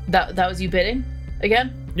 that was you bidding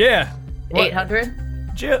again? Yeah. What? 800.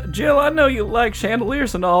 Jill, I know you like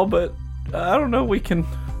chandeliers and all, but I don't know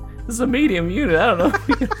this is a medium unit. I don't know if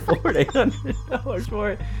we can afford $800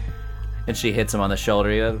 for it. And she hits him on the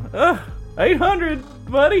shoulder. He goes, 800,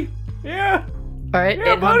 buddy. Yeah. All right,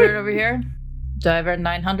 Yeah, 800 buddy. over here. Diver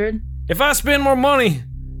 900. If I spend more money,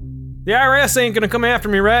 the IRS ain't gonna come after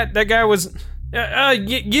me, right? That guy was.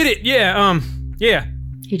 Get it? Yeah. Yeah.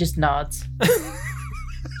 He just nods.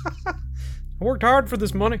 I worked hard for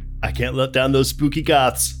this money. I can't let down those spooky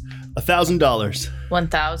goths. $1,000.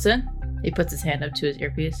 1000. He puts his hand up to his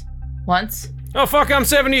earpiece. Once. Oh fuck! I'm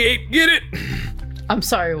 78. Get it? I'm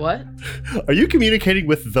sorry, what? Are you communicating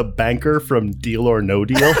with the banker from Deal or No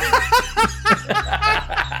Deal?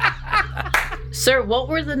 Sir, what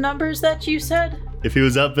were the numbers that you said? If he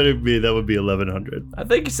was outbidding me, that would be 1,100. I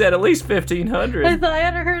think he said at least 1,500. I thought I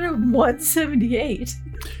had heard of 178.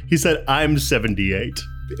 He said, I'm 78.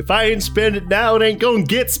 If I ain't spend it now, it ain't gonna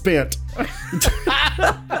get spent.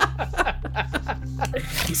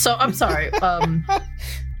 So, I'm sorry.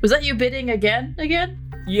 Was that you bidding again?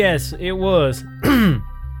 Yes, it was. I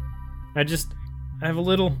have a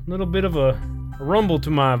little bit of a rumble to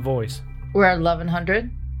my voice. We're at 1100.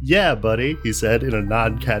 Yeah, buddy, he said in a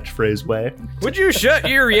non-catchphrase way. Would you shut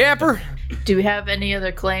your yapper? Do we have any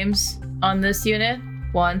other claims on this unit?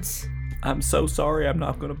 Once. I'm so sorry I'm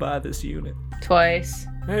not going to buy this unit. Twice.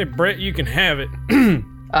 Hey, Brett, you can have it.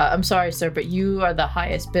 I'm sorry, sir, but you are the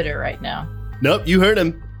highest bidder right now. Nope, you heard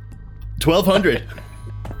him. 1,200.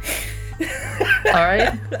 All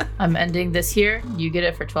right. I'm ending this here. You get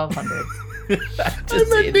it for 1200.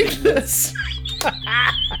 I'm ending this.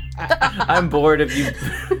 I'm bored of you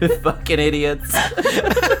fucking idiots.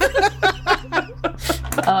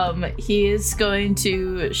 He is going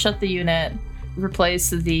to shut the unit, replace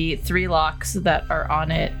the 3 locks that are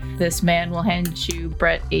on it. This man will hand you,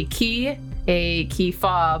 Brett, a key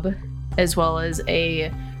fob, as well as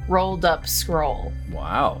a rolled up scroll.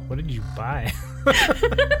 Wow. What did you buy?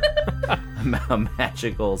 A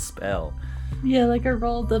magical spell. Yeah, like a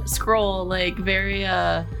rolled up scroll, like very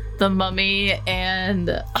The Mummy and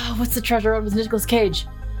what's the treasure road with Nicolas Cage?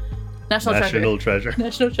 National Treasure.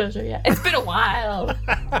 National Treasure, yeah. It's been a while.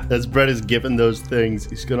 As Brett is given those things,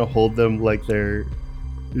 he's gonna hold them like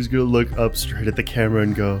he's gonna look up straight at the camera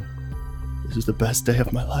and go, "This is the best day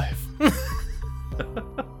of my life."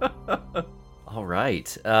 All right.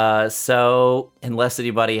 So, unless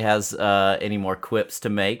anybody has any more quips to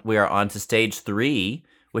make, we are on to stage 3,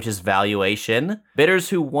 which is valuation. Bidders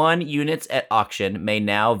who won units at auction may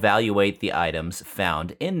now valuate the items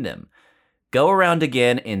found in them. Go around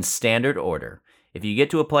again in standard order. If you get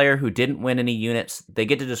to a player who didn't win any units, they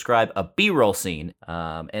get to describe a B-roll scene.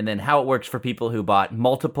 And then how it works for people who bought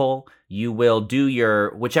multiple, you will do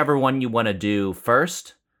whichever one you want to do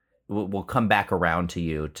first. We'll come back around to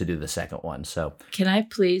you to do the second one. So Can I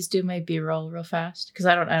please do my B-roll real fast? Because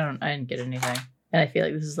I didn't get anything. And I feel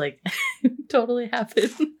like this is like totally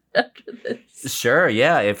happened after this. sure,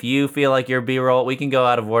 yeah. If you feel like your B-roll, we can go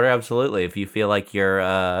out of order. Absolutely. If you feel like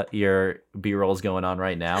your B-roll is going on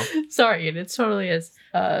right now. Sorry, it totally is.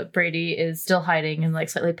 Brady is still hiding and like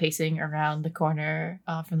slightly pacing around the corner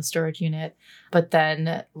from the storage unit. But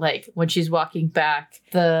then, like when she's walking back,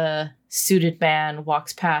 the suited man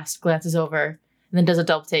walks past, glances over, and then does a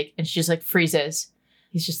double take, and she just like freezes.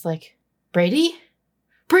 He's just like, Brady,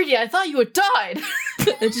 I thought you had died.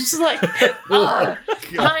 It's just like,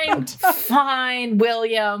 I'm fine,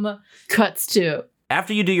 William. Cuts to.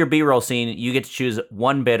 After you do your B-roll scene, you get to choose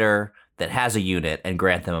one bidder that has a unit and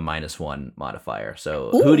grant them a -1 modifier. So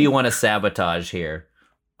who do you want to sabotage here?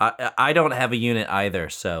 I don't have a unit either,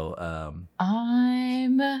 so...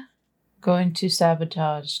 I'm going to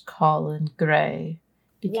sabotage Colin Gray.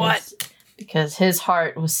 Because his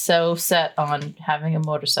heart was so set on having a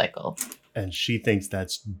motorcycle. And she thinks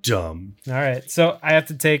that's dumb. All right, so I have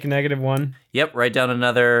to take -1. Yep, write down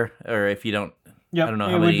another, or if you don't... Yep, I don't know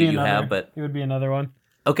how many you have, but... It would be another one.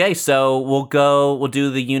 Okay, so we'll do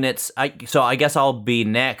the units. So I guess I'll be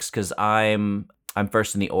next because I'm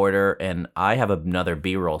first in the order, and I have another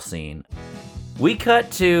B-roll scene. We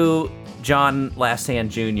cut to John Lassan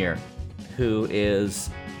Jr., who is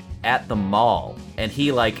at the mall, and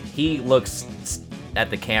he looks at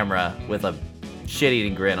the camera with a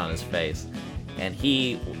shit-eating grin on his face, and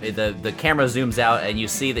the camera zooms out, and you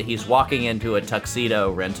see that he's walking into a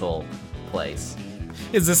tuxedo rental place.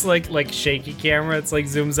 Is this like shaky camera? It's like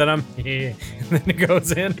zooms in him, and then it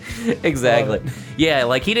goes in. Exactly. Yeah,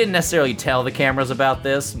 like he didn't necessarily tell the cameras about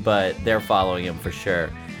this, but they're following him for sure.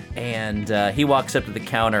 And he walks up to the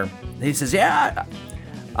counter. And he says, "Yeah,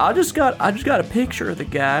 I just got a picture of the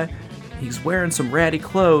guy. He's wearing some ratty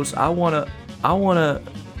clothes. I wanna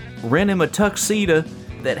rent him a tuxedo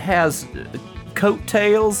that has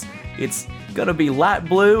coattails. It's gonna be light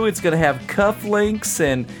blue. It's gonna have cufflinks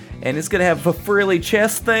and it's gonna have a frilly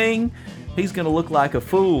chest thing. He's gonna look like a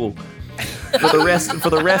fool for the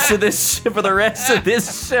rest of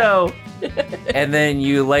this show." And then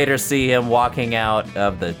you later see him walking out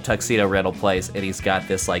of the tuxedo rental place, and he's got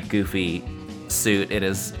this like goofy suit in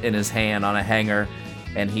his hand on a hanger,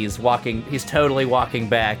 and he's totally walking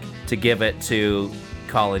back to give it to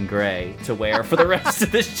Colin Gray to wear for the rest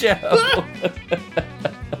of the show.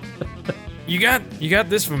 You got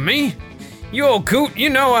this for me? You old coot, you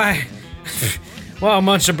know I... Well,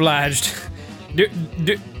 much obliged.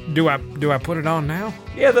 Do I put it on now?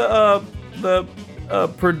 Yeah, the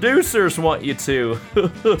producers want you to.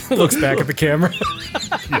 Looks back at the camera.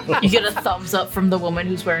 You get a thumbs up from the woman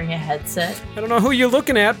who's wearing a headset. I don't know who you're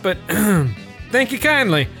looking at, but thank you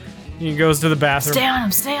kindly. He goes to the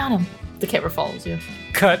bathroom. Stay on him. The camera follows you.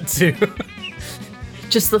 Cut to...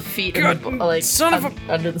 Just the feet God,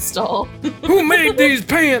 under the stall. Who made these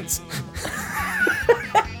pants?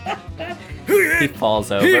 He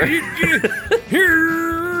falls over.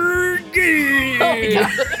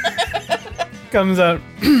 Comes out.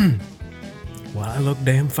 Well, I look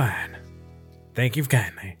damn fine. Thank you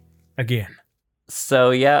kindly. Again.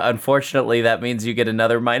 So yeah, unfortunately, that means you get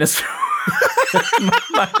another minus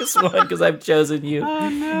 -1 because I've chosen you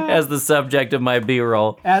as the subject of my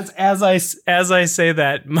B-roll. As I say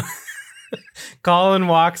that, Colin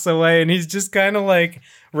walks away, and he's just kind of like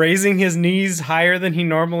raising his knees higher than he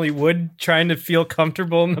normally would, trying to feel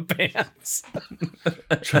comfortable in the pants.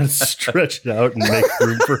 Trying to stretch it out and make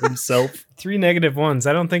room for himself. 3 -1s.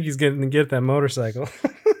 I don't think he's going to get that motorcycle.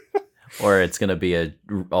 Or it's going to be a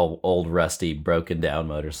old, rusty, broken down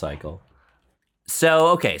motorcycle.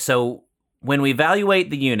 So when we evaluate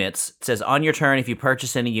the units, it says on your turn, if you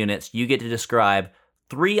purchase any units, you get to describe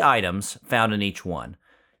 3 items found in each one.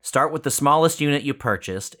 Start with the smallest unit you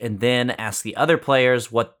purchased, and then ask the other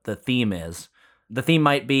players what the theme is. The theme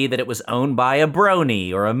might be that it was owned by a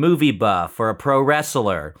brony, or a movie buff, or a pro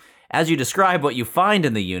wrestler. As you describe what you find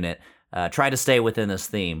in the unit, try to stay within this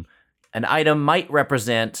theme. An item might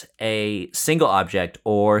represent a single object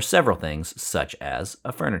or several things, such as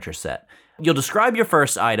a furniture set. You'll describe your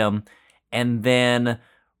first item, and then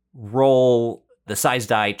roll the size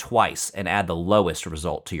die twice and add the lowest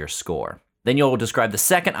result to your score. Then you'll describe the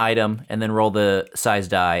second item, and then roll the size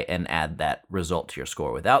die and add that result to your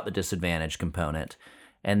score without the disadvantage component.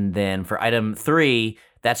 And then for item 3,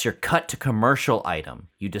 that's your cut to commercial item.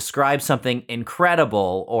 You describe something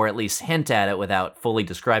incredible, or at least hint at it without fully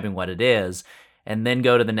describing what it is, and then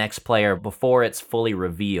go to the next player before it's fully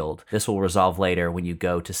revealed. This will resolve later when you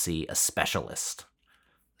go to see a specialist.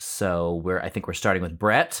 So I think we're starting with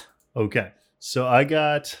Brett. Okay. So I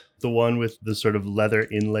got the one with the sort of leather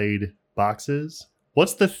inlaid boxes.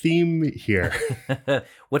 What's the theme here?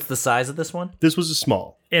 What's the size of this one? This was a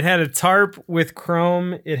small. It had a tarp with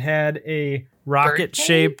chrome. It had a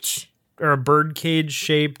rocket-shaped or a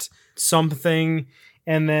birdcage-shaped something.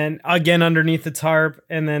 And then again underneath the tarp,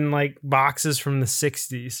 and then like boxes from the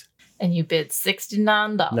 60s. And you bid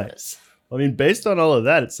 $69. Nice. I mean, based on all of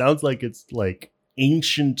that, it sounds like it's like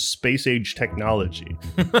ancient space age technology.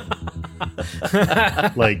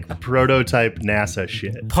 Like prototype NASA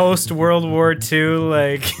shit. Post World War II,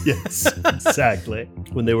 like. Yes, exactly.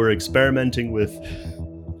 When they were experimenting with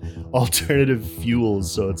alternative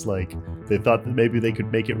fuels, so it's like they thought that maybe they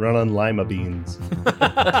could make it run on lima beans.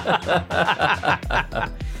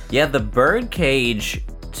 Yeah, the birdcage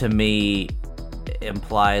to me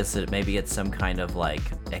implies that maybe it's some kind of like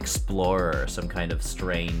explorer, some kind of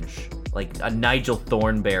strange, like a Nigel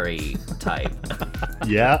Thornberry type.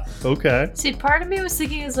 Yeah, okay. See, part of me was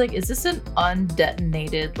thinking is like, is this an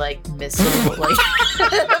undetonated like missile? Like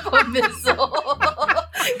a missile?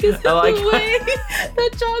 Because the way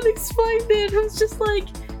that John explained it was just like,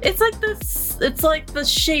 it's like the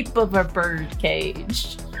shape of a bird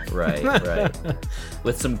cage. Right.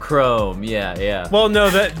 With some chrome. Yeah. Well, no,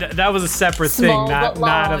 that was a separate Small thing, but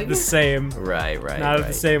not of long. the same. Right. Not of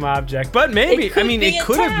the same object. But maybe, It could be it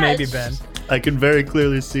could have maybe been. attached. I can very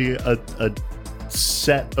clearly see a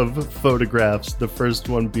set of photographs. The first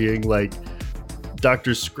one being like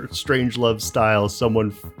Dr. Strangelove style,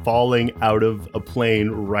 someone falling out of a plane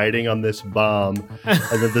riding on this bomb.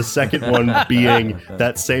 And then the second one being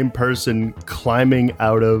that same person climbing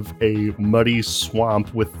out of a muddy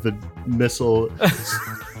swamp with the missile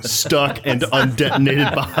stuck and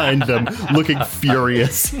undetonated behind them, looking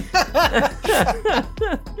furious.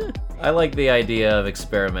 I like the idea of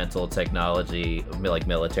experimental technology, like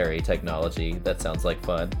military technology. That sounds like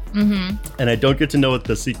fun. And I don't get to know what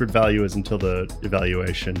the secret value is until the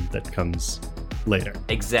evaluation that comes later.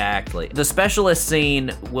 Exactly. The specialist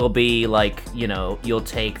scene will be like, you'll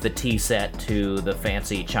take the tea set to the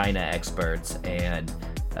fancy China experts, and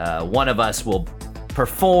one of us will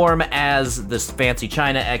perform as this fancy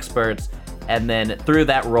China experts, and then through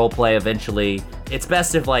that role play, eventually, it's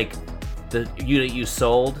best if like the unit you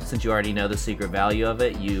sold, since you already know the secret value of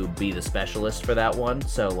it, you be the specialist for that one.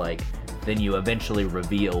 So like, then you eventually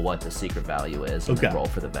reveal what the secret value is and then roll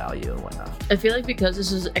for the value and whatnot. I feel like because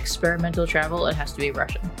this is experimental travel, it has to be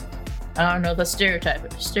Russian. I don't know if that's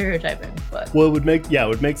stereotyping, but Well, it would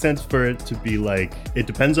make sense for it to be like, it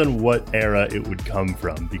depends on what era it would come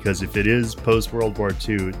from, because if it is post World War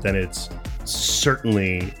II, then it's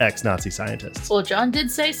certainly ex-Nazi scientists. well, John did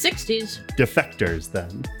say 60s. Defectors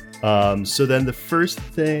then. So then the first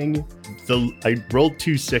thing, I rolled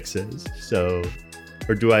 2 6s, so,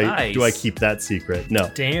 or do I Nice. keep that secret?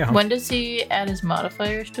 No. Damn. When does he add his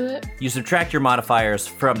modifiers to it? You subtract your modifiers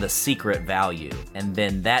from the secret value, and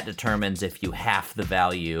then that determines if you half the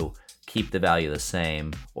value, keep the value the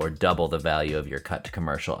same, or double the value of your cut to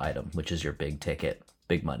commercial item, which is your big ticket,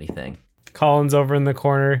 big money thing. Colin's over in the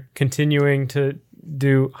corner, continuing to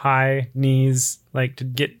do high knees, like to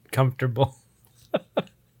get comfortable.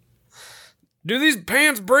 Do these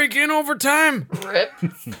pants break in over time? Rip.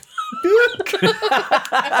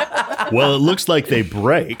 Well, it looks like they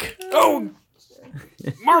break. Oh,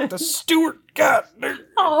 Martha Stewart, God.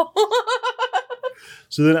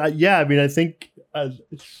 So then, I think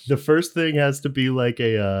the first thing has to be like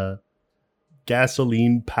a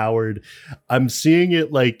gasoline powered. I'm seeing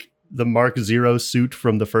it like the Mark Zero suit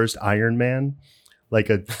from the first Iron Man,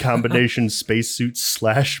 like a combination spacesuit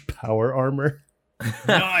 / power armor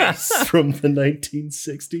Nice. from the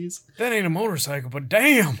 1960s. That ain't a motorcycle, but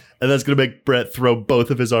damn. And that's going to make Brett throw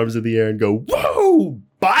both of his arms in the air and go, whoa,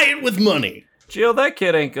 buy it with money. Jill, that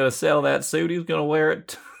kid ain't gonna sell that suit. He's gonna wear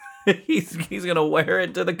it. He's gonna wear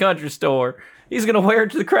it to the country store. He's gonna wear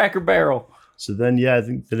it to the Cracker Barrel. So then, I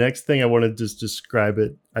think the next thing I want to just describe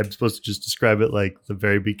it, I'm supposed to just describe it like the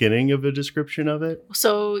very beginning of a description of it.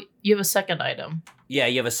 So you have a second item. Yeah,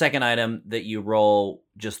 you have a second item that you roll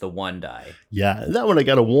just the 1 die. Yeah, that one I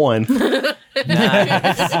got a 1.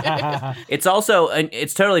 It's also, and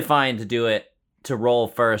it's totally fine to do it, to roll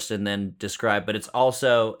first and then describe, but it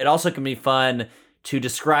also can be fun to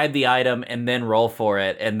describe the item and then roll for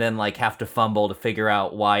it and then like have to fumble to figure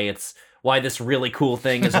out why this really cool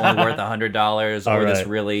thing is only worth $100 or this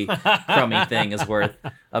really crummy thing is worth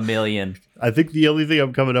 $1 million. I think the only thing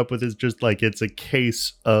I'm coming up with is just like it's a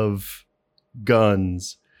case of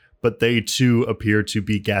guns, but they too appear to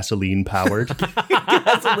be gasoline powered.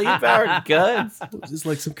 Gasoline powered guns. Is this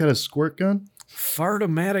like some kind of squirt gun?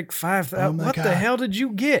 Fartomatic 5000. Oh my What God. the hell did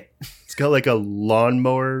you get? It's got like a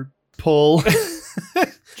lawnmower pull.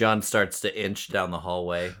 John starts to inch down the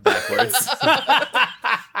hallway backwards.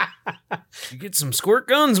 You get some squirt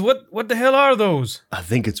guns? What the hell are those? I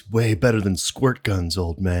think it's way better than squirt guns,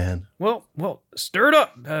 old man. Well, stir it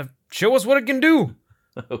up. Show us what it can do.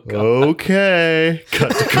 Oh, God. Okay.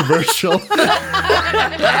 Cut to commercial.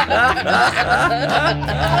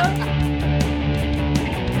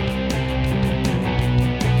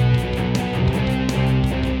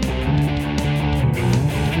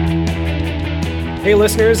 Hey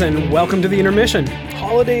listeners, and welcome to the intermission.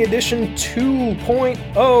 Holiday Edition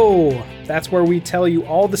 2.0. That's where we tell you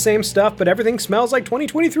all the same stuff, but everything smells like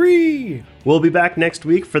 2023. We'll be back next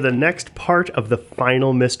week for the next part of the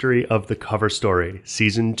final mystery of the cover story.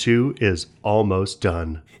 Season 2 is almost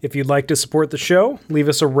done. If you'd like to support the show, leave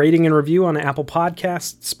us a rating and review on Apple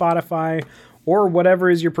Podcasts, Spotify, or whatever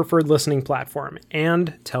is your preferred listening platform,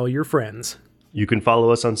 and tell your friends. You can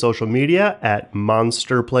follow us on social media at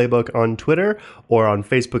Monster Playbook on Twitter or on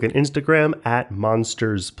Facebook and Instagram at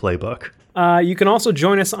Monsters Playbook. You can also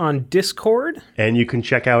join us on Discord. And you can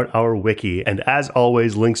check out our wiki. And as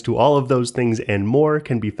always, links to all of those things and more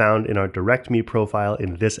can be found in our Direct Me profile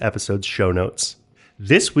in this episode's show notes.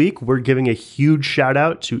 This week, we're giving a huge shout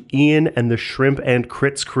out to Ian and the Shrimp and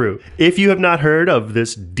Crits crew. If you have not heard of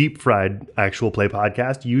this deep fried actual play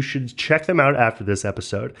podcast, you should check them out after this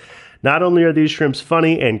episode. Not only are these shrimps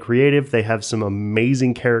funny and creative, they have some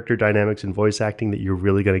amazing character dynamics and voice acting that you're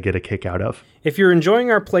really going to get a kick out of. If you're enjoying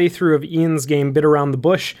our playthrough of Ian's game Bit Around the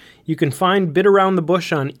Bush, you can find Bit Around the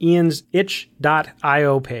Bush on Ian's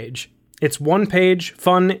itch.io page. It's one page,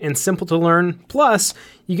 fun, and simple to learn. Plus,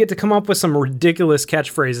 you get to come up with some ridiculous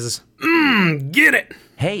catchphrases. Get it!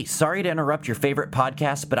 Hey, sorry to interrupt your favorite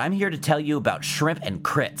podcast, but I'm here to tell you about Shrimp and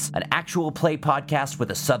Crits, an actual play podcast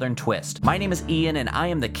with a southern twist. My name is Ian, and I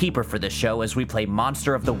am the keeper for this show as we play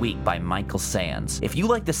Monster of the Week by Michael Sands. If you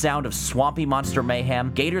like the sound of swampy monster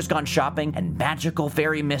mayhem, gators gone shopping, and magical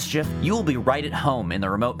fairy mischief, you will be right at home in the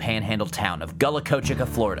remote panhandle town of Gullah,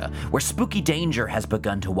 Florida, where spooky danger has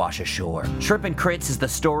begun to wash ashore. Shrimp and Crits is the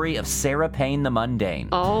story of Sarah Payne the Mundane.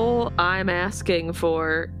 All I'm asking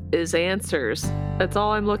for is answers. That's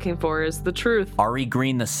all I'm looking for, is the truth. Ari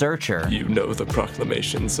Green the Searcher. You know the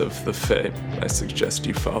proclamations of the Fae. I suggest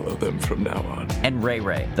you follow them from now on. And Ray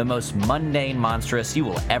Ray, the most mundane monstrous you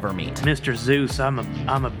will ever meet. Mr. Zeus, I'm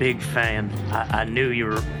a big fan. I knew you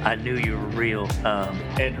were real.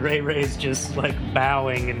 And Ray Ray's just like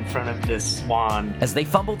bowing in front of this swan. As they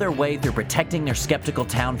fumble their way through protecting their skeptical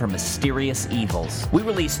town from mysterious evils. We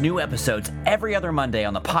release new episodes every other Monday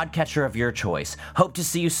on the podcatcher of your choice. Hope to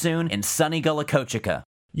see you soon in sunny Gullah.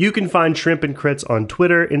 You can find Shrimp and Crits on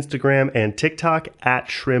Twitter, Instagram, and TikTok at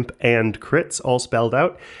Shrimp and Crits, all spelled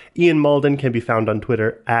out. Ian Malden can be found on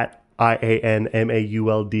Twitter at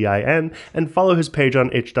IANMAULDIN, and follow his page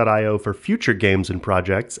on itch.io for future games and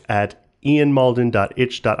projects at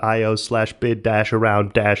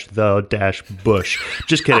ianmalden.itch.io/bid-around-the-bush.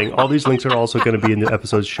 Just kidding. All these links are also going to be in the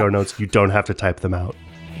episode's show notes. You don't have to type them out.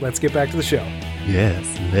 Let's get back to the show.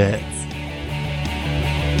 Yes, let's.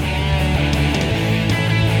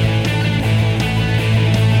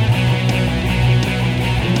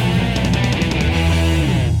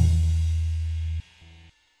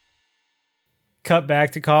 Cut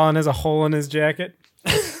back to Colin has a hole in his jacket.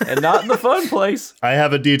 And not in the fun place. I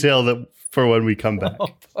have a detail that for when we come back. Oh,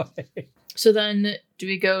 boy. So then, do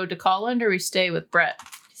we go to Colin or we stay with Brett?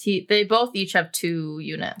 They both each have 2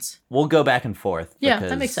 units. We'll go back and forth. Yeah,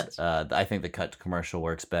 that makes sense. I think the cut to commercial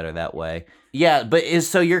works better that way. Yeah, but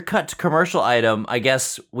so your cut to commercial item, I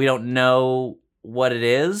guess we don't know what it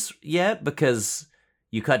is yet because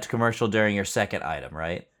you cut to commercial during your second item,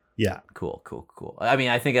 right? Yeah. Cool. I mean,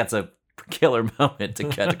 I think that's a killer moment to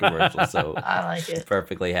cut to commercial, so I like it.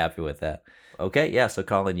 Perfectly happy with that. Okay, yeah, so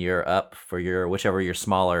Colin, you're up for your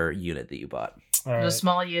smaller unit that you bought. All right. The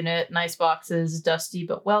small unit, nice boxes, dusty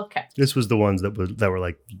but well kept. This was the ones that were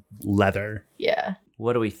like leather. Yeah.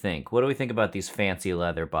 What do we think? What do we think about these fancy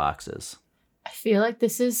leather boxes? I feel like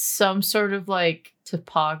this is some sort of like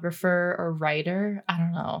topographer or writer. I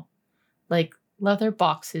don't know. Like leather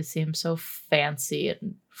boxes seem so fancy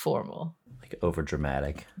and formal. Like over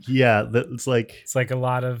dramatic. Yeah, it's like a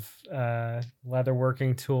lot of leather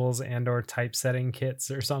working tools and or typesetting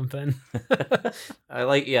kits or something. I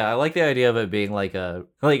like the idea of it being like a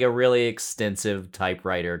really extensive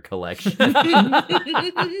typewriter collection.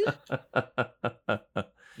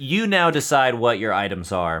 You now decide what your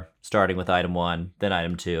items are, starting with item 1, then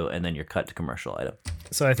item 2, and then your cut to commercial item.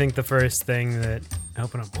 So I think the first thing that I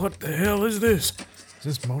open up, what the hell is this? Is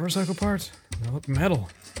this motorcycle parts? They look metal.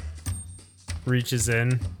 Reaches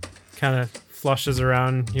in, kind of flushes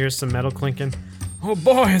around, here's some metal clinking. Oh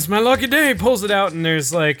boy, it's my lucky day. Pulls it out, and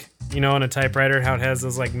there's like, in a typewriter, how it has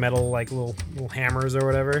those like metal like little hammers or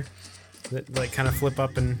whatever that like kind of flip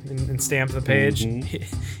up and stamp the page. Mm-hmm.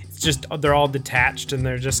 It's just, they're all detached, and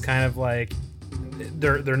they're just kind of like,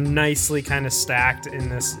 they're nicely kind of stacked in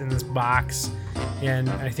this box,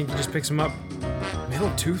 and I think he just picks them up.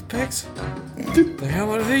 Metal toothpicks? The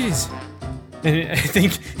hell are these? And I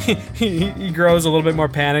think he grows a little bit more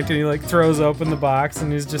panicked, and he like throws open the box,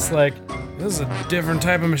 and he's just like, this is a different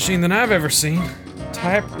type of machine than I've ever seen.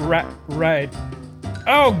 Right.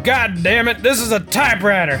 Oh, god damn it, this is a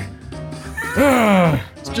typewriter.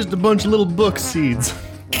 it's just a bunch of little book seeds.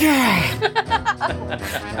 God.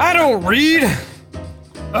 I don't read.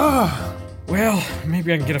 Well,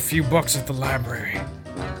 maybe I can get a few bucks at the library.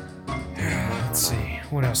 Let's see,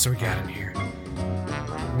 what else do we got in here?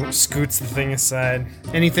 Scoots the thing aside.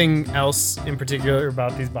 Anything else in particular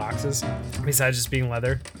about these boxes besides just being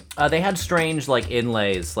leather? They had strange like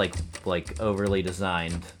inlays, like overly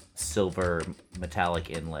designed silver metallic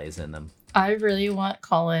inlays in them. I really want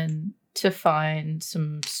Colin to find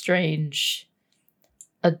some strange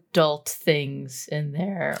adult things in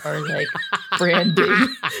there or like branding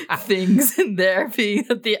things in there, being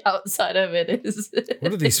that the outside of it is.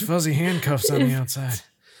 What are these fuzzy handcuffs on the outside?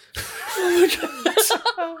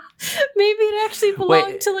 Maybe it actually belonged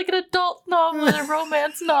Wait. to like an adult novel and a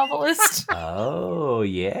romance novelist. Oh,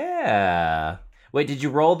 yeah. Wait, did you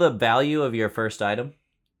roll the value of your first item?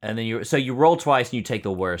 And then you roll twice and you take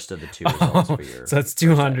the worst of the two results for your. So that's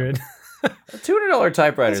 200. A $200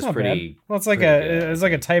 typewriter That's is not pretty. bad. Well, it's like pretty good. it's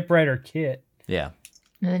like a typewriter kit. Yeah.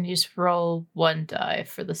 And then you just roll one die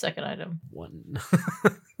for the second item. One.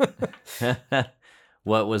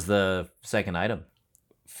 What was the second item?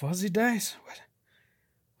 Fuzzy dice?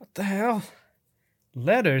 What the hell?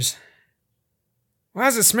 Letters? Why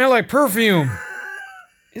does it smell like perfume?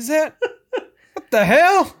 Is that... What the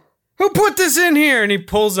hell? Who put this in here? And he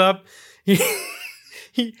pulls up. He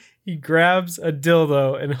grabs a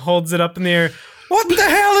dildo and holds it up in the air. What the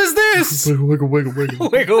hell is this? Wiggle, wiggle, wiggle.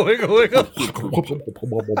 Wiggle, wiggle, wiggle.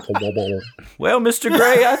 Well, Mr.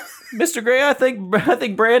 Gray, I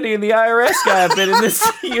think Brandy and the IRS guy have been in this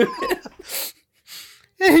unit.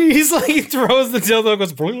 And he's like, he throws the dildo,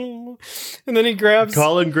 goes, "Bling," and then he grabs.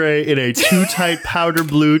 Colin Gray in a too tight powder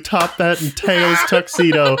blue top hat and tails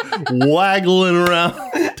tuxedo, waggling around.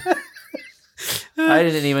 I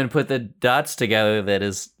didn't even put the dots together that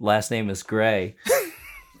his last name is Gray.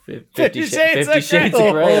 50 Shades of Shades Grey.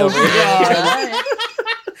 of Grey over here. Alright.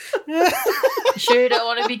 You sure you don't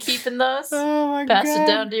want to be keeping those? Oh my Pass god. it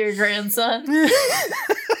down to your grandson.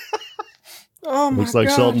 Oh my Looks like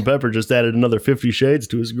god. Salt and Pepper just added another 50 Shades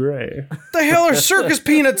to his gray. What the hell are circus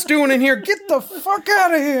peanuts doing in here? Get the fuck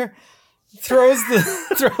out of here. Throws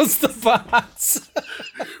the box.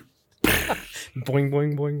 Boing,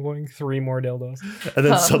 boing, boing, boing. 3 more dildos. And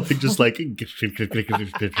then something just like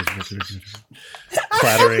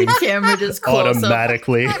clattering Camera just close up.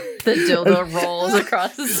 automatically. The dildo rolls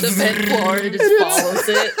across the cement floor and just follows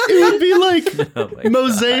it. It would be like Oh my God.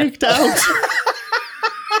 mosaiced out.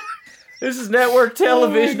 This is network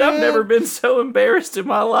television. I've never been so embarrassed in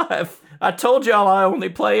my life. I told y'all I only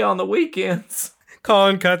play on the weekends.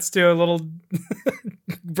 Colin cuts to a little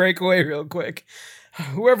breakaway real quick.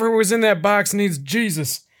 Whoever was in that box needs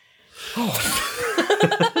Jesus.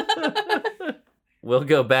 We'll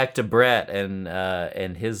go back to Brett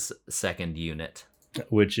and his second unit.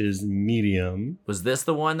 Which is medium. Was this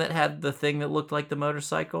the one that had the thing that looked like the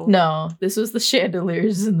motorcycle? No, this was the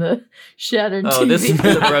chandeliers and the shattered Oh, TV. this is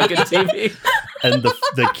the broken TV. And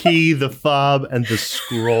the key, the fob, and the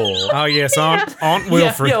scroll. Oh yes, Aunt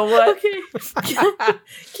Wilfred. Yeah, what? Okay.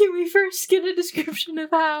 Can we first get a description of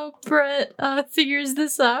how Brett figures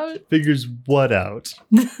this out? Figures what out?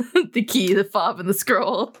 The key, the fob, and the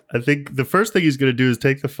scroll. I think the first thing he's going to do is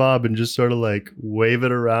take the fob and just sort of like wave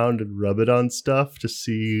it around and rub it on stuff to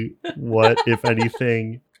see what, if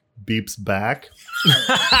anything, beeps back.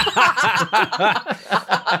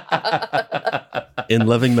 In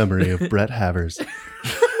loving memory of Brett Havers.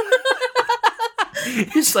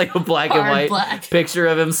 It's like a black and Hard white black. picture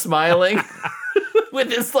of him smiling with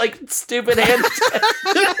his like stupid hand.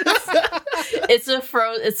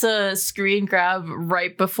 It's a screen grab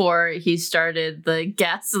right before he started the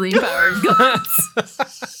gasoline powered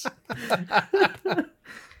guns.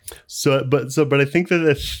 But I think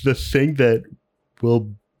that the thing that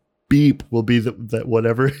will beep will be that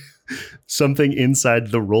whatever something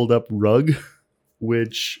inside the rolled up rug,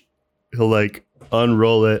 which he'll like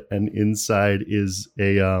unroll it, and inside is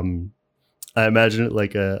a I imagine it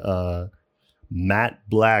like a matte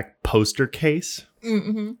black poster case,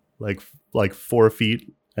 Mm-hmm. like 4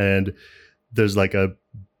 feet, and there's like a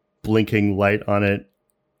blinking light on it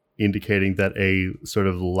indicating that a sort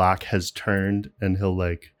of lock has turned, and he'll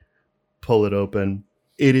like pull it open.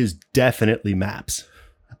 It is definitely maps.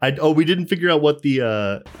 We didn't figure out what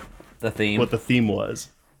the theme. was.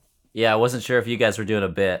 Yeah, I wasn't sure if you guys were doing a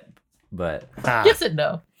bit, but Yes and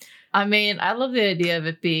no. I mean, I love the idea of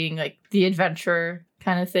it being like the adventure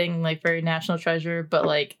kind of thing, like very National Treasure, but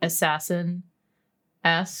like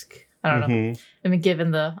assassin-esque. I don't know. Mhm. I mean, given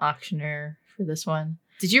the auctioneer for this one.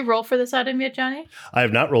 Did you roll for this item yet, Johnny? I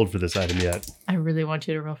have not rolled for this item yet. I really want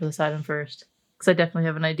you to roll for this item first, because I definitely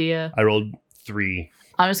have an idea. I rolled 3.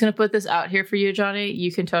 I'm just going to put this out here for you, Johnny.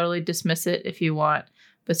 You can totally dismiss it if you want.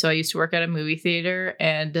 But so I used to work at a movie theater,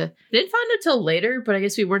 and I didn't find it till later, but I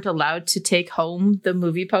guess we weren't allowed to take home the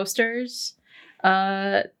movie posters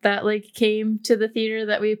that like came to the theater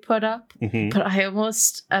that we put up. Mhm. But I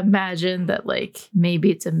almost imagine that like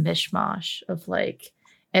maybe it's a mishmash of like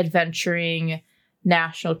adventuring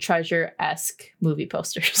National Treasure-esque movie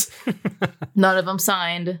posters. None of them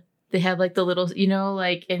signed. They had like the little,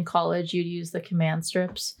 like in college you'd use the command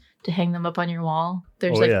strips to hang them up on your wall.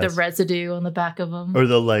 There's Oh, like yes. the residue on the back of them. Or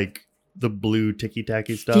the blue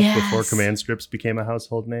ticky-tacky stuff before Yes. command strips became a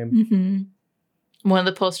household name. Mm-hmm. One of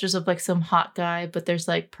the posters of like some hot guy, but there's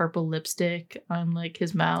like purple lipstick on like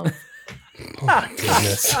his mouth. Oh my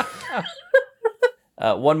goodness.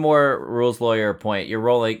 One more rules lawyer point. You're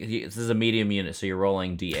rolling. This is a medium unit, so you're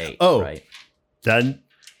rolling D8. Oh. right. Then,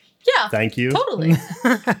 Yeah, thank you. totally.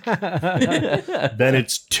 Then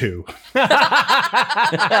it's 2.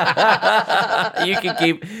 You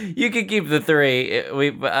can keep the 3.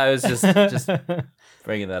 I was just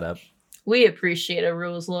bringing that up. We appreciate a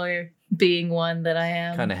rules lawyer being one that I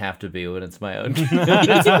am. Kind of have to be when it's my own.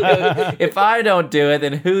 If I don't do it,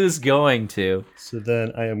 then who's going to? So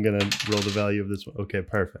then I am going to roll the value of this one. Okay,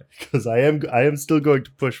 perfect. Because I am still going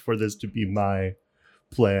to push for this to be my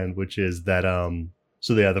plan, which is that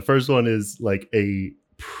so yeah, the first one is like a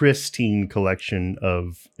pristine collection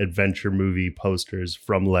of adventure movie posters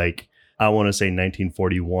from like I want to say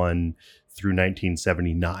 1941 through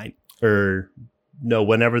 1979 or no,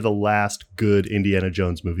 whenever the last good Indiana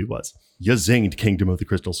Jones movie was. You zinged, Kingdom of the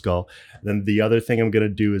Crystal Skull. Then the other thing I'm going to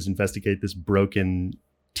do is investigate this broken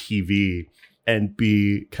TV and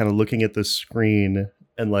be kind of looking at the screen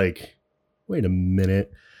and like, wait a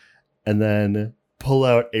minute. And then pull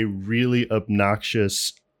out a really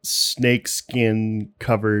obnoxious snakeskin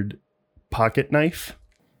covered pocket knife,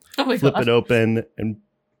 Oh my flip god. it open and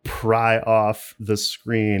pry off the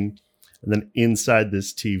screen. And then inside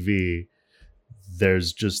this TV,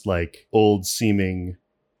 there's just like old seeming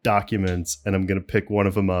documents. And I'm going to pick one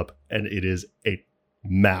of them up and it is a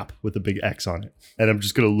map with a big X on it. And I'm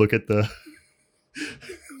just going to look at the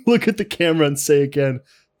look at the camera and say again,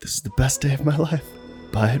 this is the best day of my life.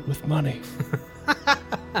 Buy it with money.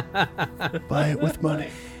 Buy it with money.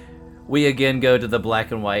 We again go to the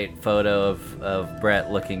black and white photo of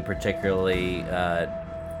Brett looking particularly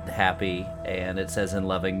happy, and it says in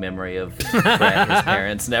loving memory of Brett. His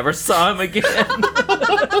parents never saw him again.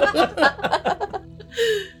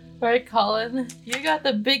 All right, Colin, you got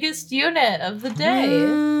the biggest unit of the day.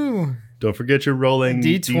 Ooh. Don't forget you're rolling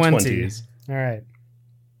D20. D20s. All right.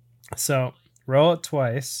 So roll it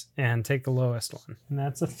twice and take the lowest one. And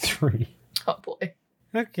that's a 3. Oh boy.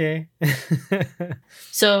 Okay.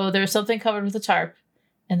 So there's something covered with a tarp,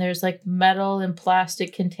 and there's like metal and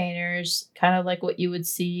plastic containers, kind of like what you would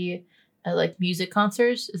see at like music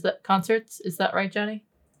concerts. Is that right, Johnny?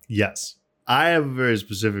 Yes. I have a very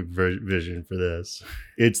specific vision for this.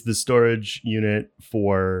 It's the storage unit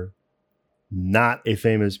for not a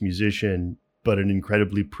famous musician, but an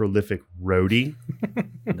incredibly prolific roadie.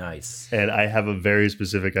 Nice. And I have a very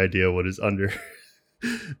specific idea what is under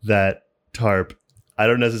that tarp. I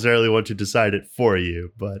don't necessarily want to decide it for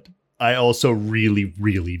you, but I also really,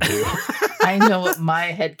 really do. I know what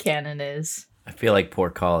my headcanon is. I feel like poor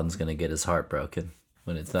Colin's gonna get his heart broken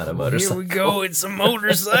when it's not a motorcycle. Here we go. It's a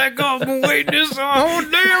motorcycle. I've been waiting this whole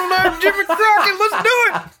damn life. Jimmy Crockett, let's do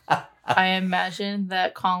it. I imagine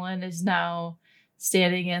that Colin is now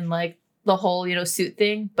standing in like the whole, suit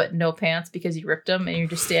thing, but no pants because you ripped them, and you're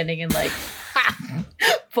just standing in like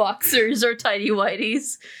boxers or tidy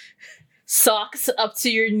whities, socks up to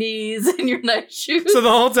your knees, and your nice shoes. So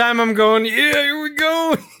the whole time I'm going, yeah, here we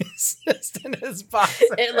go. He's just in his box.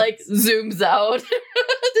 It like zooms out to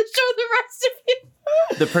show the rest of you.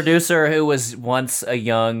 The producer, who was once a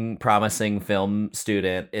young, promising film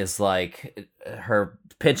student, is like her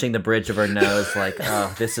pinching the bridge of her nose, like,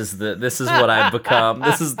 oh, this is what I've become.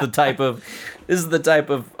 This is the type of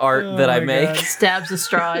art that I make. God. Stabs a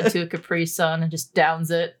straw into a Capri Sun and just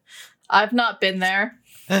downs it. I've not been there.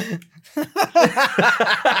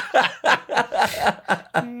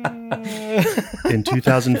 In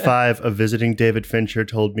 2005, a visiting David Fincher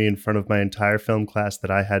told me in front of my entire film class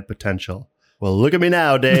that I had potential. Well, look at me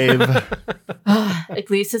now, Dave.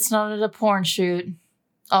 At least it's not at a porn shoot.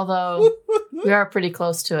 Although we are pretty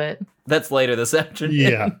close to it. That's later this afternoon.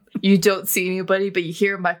 Yeah. You don't see anybody, but you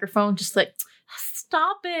hear a microphone just like,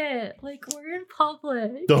 stop it. Like, we're in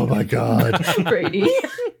public. Oh my God. Brady.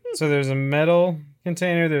 So there's a metal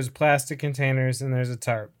container, there's plastic containers, and there's a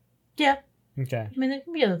tarp. Yeah. Okay. I mean, there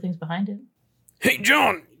can be other things behind it. Hey,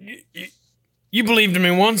 John, you believed in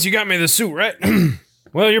me once. You got me the suit, right?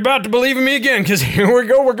 Well, you're about to believe in me again, because here we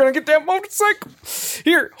go. We're going to get that motorcycle.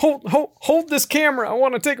 Here, hold this camera. I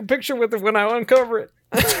want to take a picture with it when I uncover it.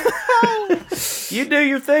 You do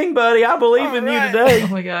your thing, buddy. I believe in you today. Oh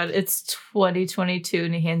my God. It's 2022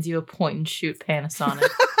 and he hands you a point and shoot Panasonic.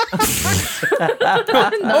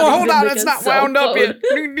 Oh, hold on. It's not wound up yet.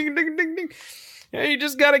 Ding, ding, ding, ding, ding. Yeah, you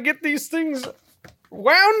just got to get these things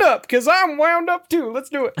wound up, because I'm wound up too. Let's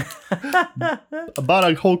do it. I bought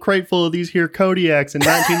a whole crate full of these here Kodiaks in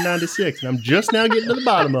 1996, and I'm just now getting to the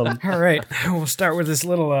bottom of them. All right, we'll start with this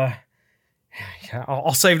little,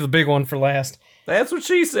 I'll save the big one for last. That's what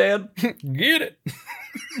she said. Get it.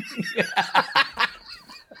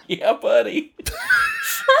 Yeah, buddy.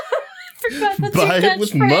 Forgot that's Buy your it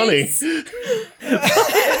with money. catchphrase.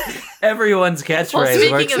 Everyone's catchphrase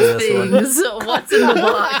Well, works speaking for of this one. things, what's in the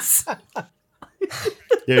box?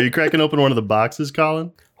 Yeah, you cracking open one of the boxes,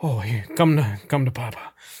 Colin? Oh, here, come to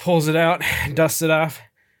Papa. Pulls it out, dusts it off.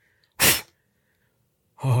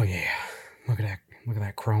 Oh yeah, look at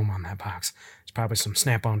that chrome on that box. There's probably some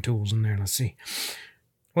snap-on tools in there. Let's see.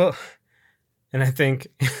 Well, and I think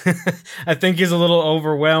he's a little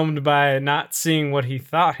overwhelmed by not seeing what he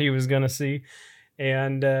thought he was gonna see,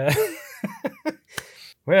 and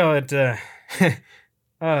well,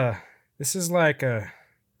 this is like a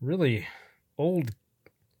really old.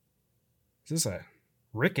 Is this a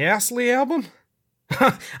Rick Astley album?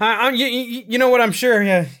 You know what? I'm sure.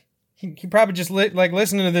 Yeah, he probably just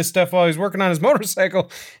listening to this stuff while he's working on his motorcycle.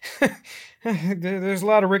 There's a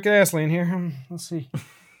lot of Rick Astley in here. Let's see.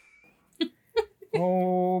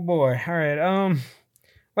 Oh boy! All right.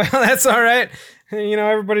 Well, that's all right. You know,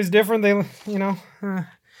 everybody's different. They,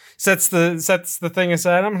 sets the thing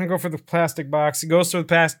aside. I'm gonna go for the plastic box. He goes to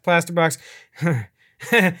the plastic box.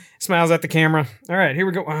 Smiles at the camera. All right, here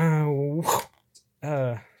we go.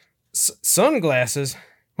 Sunglasses.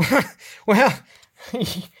 Well,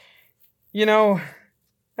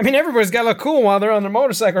 I mean, everybody's got to look cool while they're on their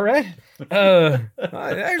motorcycle, right?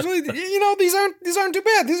 Actually, these aren't too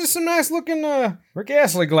bad. These are some nice looking Rick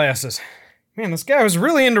Astley glasses. Man, this guy was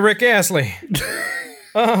really into Rick Astley.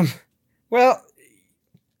 Well,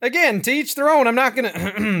 again, to each their own. I'm not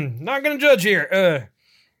gonna judge here.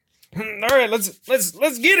 All right, let's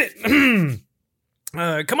get it.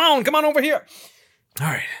 Come on over here. All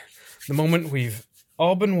right, the moment we've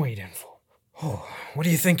all been waiting for. Oh, what do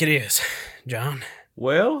you think it is, John?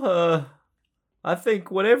 Well, I think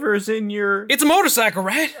whatever's in your... It's a motorcycle,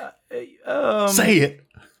 right? Say it.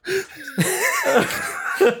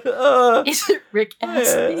 Is it Rick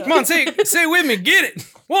Astley? Come on, say it with me. Get it.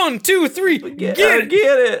 1, 2, 3. Get it.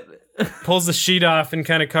 Get it. Pulls the sheet off and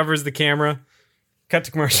kind of covers the camera. Cut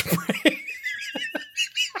to commercial break.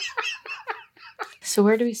 So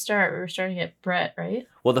where do we start? We're starting at Brett, right?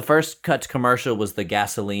 Well, the first cut to commercial was the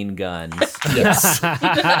gasoline guns. Yes.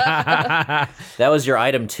 That was your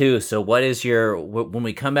item 2. So what is when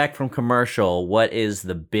we come back from commercial, what's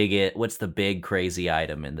the big crazy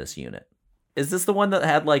item in this unit? Is this the one that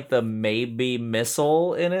had like the maybe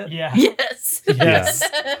missile in it? Yeah. Yes. Yes.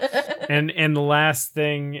 And the last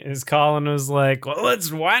thing is Colin was like, well, let's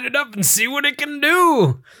wind it up and see what it can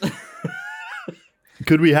do.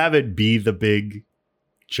 Could we have it be the big,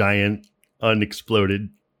 giant, unexploded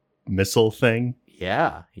missile thing?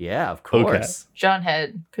 Yeah, of course. Okay. John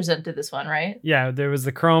had presented this one, right? Yeah, there was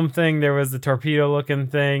the chrome thing, there was the torpedo-looking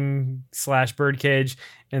thing / birdcage,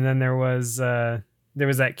 and then there was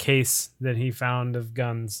that case that he found of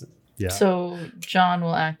guns. Yeah. So John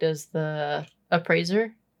will act as the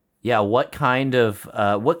appraiser. Yeah, what kind of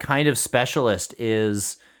specialist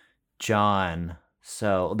is John?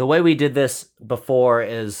 So the way we did this before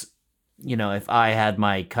is, if I had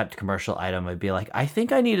my cut commercial item, I'd be like, I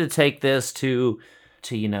think I need to take this to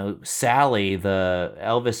Sally, the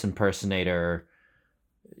Elvis impersonator.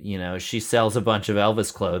 She sells a bunch of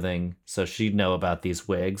Elvis clothing, so she'd know about these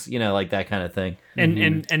wigs, like that kind of thing.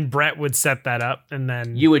 And Brett would set that up, and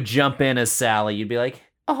then You would jump in as Sally. You'd be like,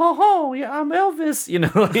 oh, yeah, I'm Elvis,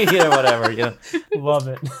 whatever. Love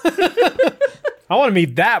it. I want to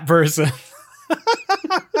meet that person.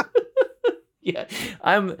 Yeah,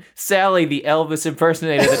 I'm Sally, the Elvis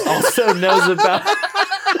impersonator that also knows about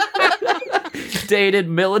dated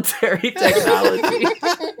military technology.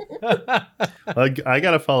 I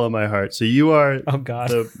gotta follow my heart. So you are Oh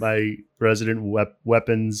God. my resident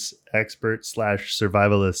weapons expert /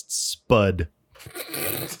 survivalist, Spud.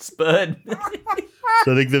 Spud.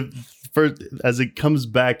 So I think the first, as it comes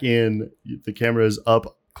back in, the camera is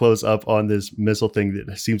close up on this missile thing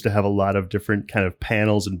that seems to have a lot of different kind of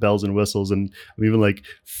panels and bells and whistles, and I'm even like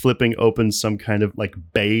flipping open some kind of like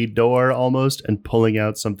bay door almost and pulling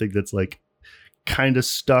out something that's like kind of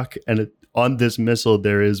stuck, and on this missile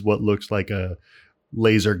there is what looks like a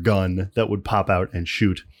laser gun that would pop out and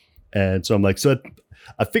shoot. And so I'm like, so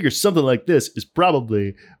I figure something like this is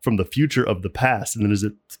probably from the future of the past. And then as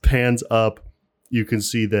it pans up, you can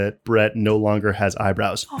see that Brett no longer has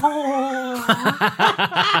eyebrows.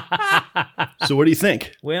 So what do you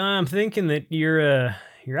think? Well, I'm thinking that your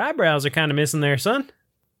eyebrows are kind of missing there, son.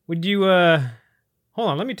 Would you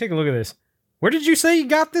hold on, let me take a look at this. Where did you say you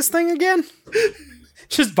got this thing again?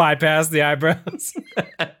 Just bypass the eyebrows.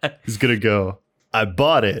 He's gonna go, I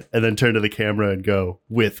bought it, and then turn to the camera and go,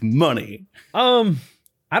 with money. I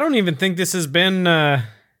don't even think this has been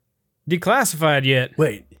declassified yet.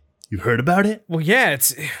 Wait, you heard about it? Well, yeah,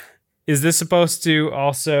 is this supposed to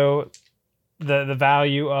also the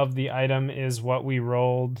value of the item is what we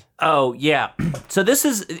rolled? Oh, yeah. So this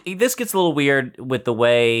gets a little weird with the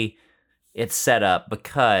way it's set up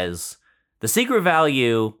because the secret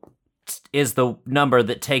value is the number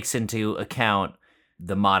that takes into account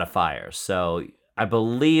the modifiers. So I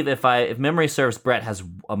believe if memory serves, Brett has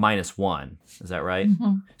a -1. Is that right?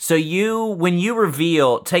 Mm-hmm. So when you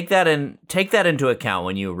reveal, take that into account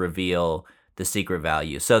when you reveal the secret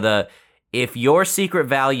value. So if your secret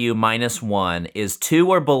value -1 is 2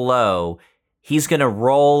 or below, he's going to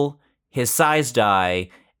roll his size die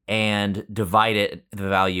and divide the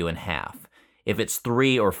value in half. If it's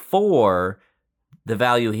 3 or 4, the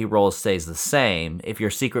value he rolls stays the same. If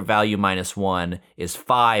your secret value -1 is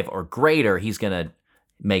 5 or greater, he's going to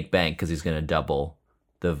make bank because he's going to double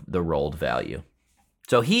the rolled value.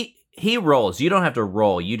 So he rolls. You don't have to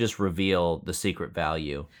roll. You just reveal the secret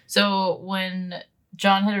value. So when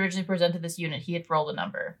John had originally presented this unit, he had rolled a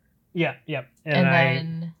number. Yeah.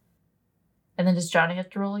 And then does Johnny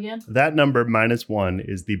have to roll again? That number -1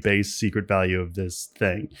 is the base secret value of this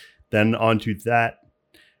thing. Then onto that,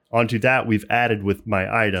 we've added with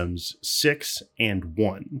my items 6 and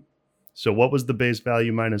 1. So what was the base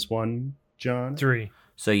value -1, John? 3.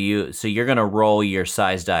 So you're gonna roll your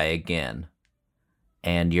size die again,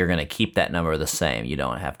 and you're gonna keep that number the same. You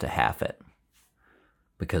don't have to half it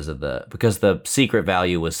because the secret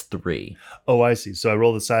value was 3. Oh, I see. So I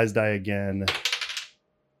roll the size die again,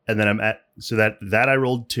 and then that I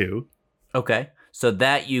rolled 2. Okay, so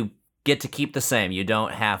that you get to keep the same. You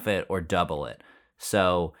don't half it or double it.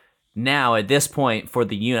 So now at this point for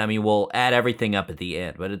the unit, I mean, we'll add everything up at the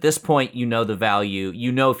end, but at this point, you know the value,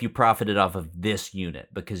 you know if you profited off of this unit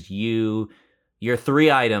because your 3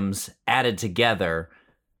 items added together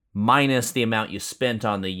minus the amount you spent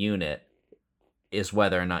on the unit is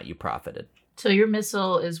whether or not you profited. So your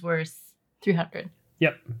missile is worth 300.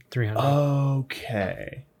 Yep, 300.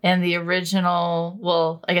 Okay. And the original,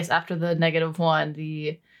 well, I guess after the -1,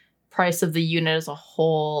 the price of the unit as a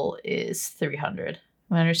whole is 300.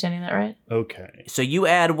 Am I understanding that right? Okay. So you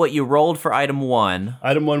add what you rolled for item 1.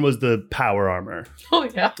 Item 1 was the power armor. Oh,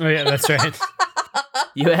 yeah. Oh, yeah, that's right.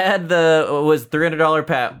 You add was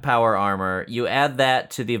 $300 power armor. You add that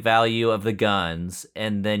to the value of the guns,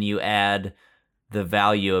 and then you add the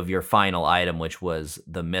value of your final item, which was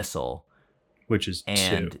the missile. Which is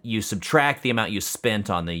and 2. You subtract the amount you spent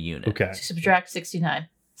on the unit. Okay. Subtract 69.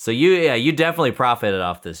 So you definitely profited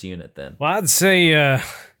off this unit then. Well, I'd say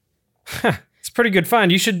it's a pretty good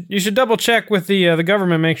find. You should double check with the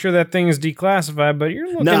government, make sure that thing is declassified. But you're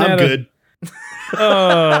looking I'm at good.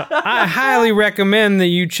 I highly recommend that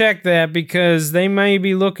you check that because they may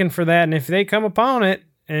be looking for that, and if they come upon it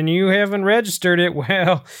and you haven't registered it,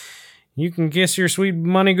 well, you can kiss your sweet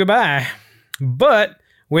money goodbye. But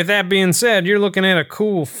with that being said, you're looking at a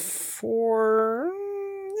cool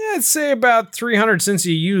I'd say about 300 since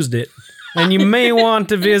you used it. And you may want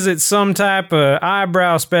to visit some type of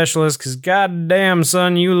eyebrow specialist because goddamn,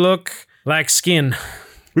 son, you look like skin.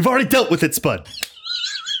 We've already dealt with it, Spud.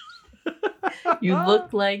 You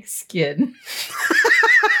look like skin.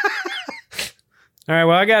 All right,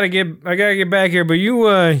 well, I gotta get back here, but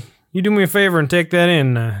you do me a favor and take that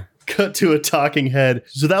in. Cut to a talking head.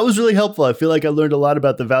 So that was really helpful. I feel like I learned a lot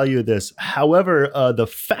about the value of this. However, the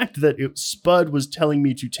fact that Spud was telling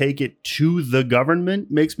me to take it to the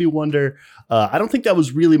government makes me wonder. I don't think that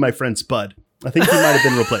was really my friend Spud. I think he might have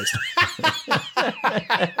been replaced.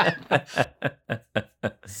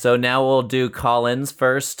 So now we'll do Colin's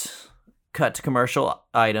first cut to commercial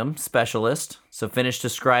item specialist. So finish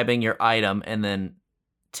describing your item and then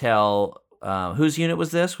tell whose unit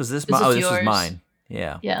was this? Was this mine? Oh, this was mine.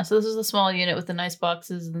 Yeah. Yeah, so this is the small unit with the nice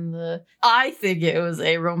boxes and I think it was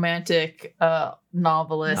a romantic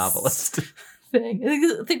novelist thing.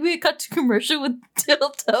 I think we cut to commercial with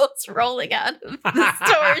dildos rolling out of the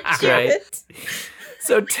storage unit.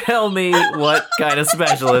 So tell me what kind of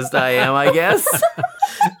specialist I am, I guess.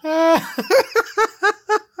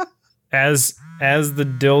 As the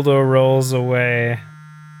dildo rolls away,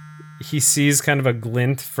 he sees kind of a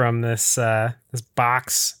glint from this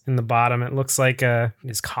box in the bottom. It looks like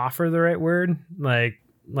is coffer the right word? Like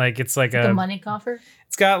it's like the money coffer?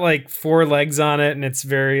 It's got like 4 legs on it and it's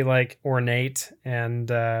very like ornate and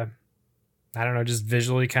I don't know, just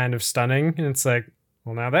visually kind of stunning. And it's like,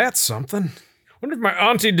 well, now that's something. wonder if my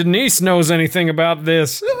Auntie Denise knows anything about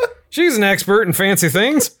this. She's an expert in fancy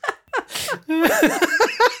things. All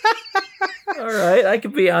right, I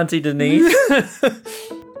could be Auntie Denise. Well,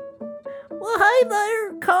 hi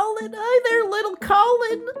there, Colin. Hi there, little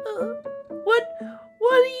Colin. What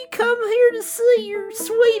do you come here to see your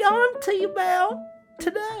sweet auntie about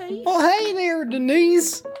today? Well, hey there,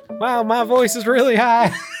 Denise. Wow, my voice is really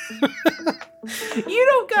high. You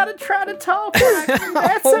don't gotta try to talk like me.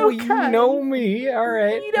 That's okay. You know me. All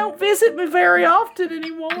right. You don't visit me very often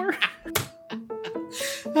anymore.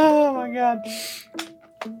 Oh my God.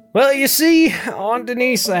 Well, you see, Aunt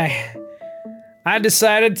Denise, I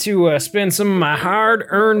decided to spend some of my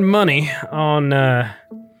hard-earned money on a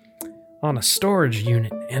storage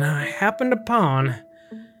unit, and I happened upon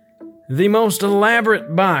the most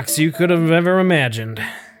elaborate box you could have ever imagined.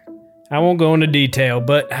 I won't go into detail,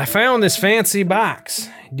 but I found this fancy box.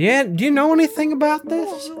 Do you know anything about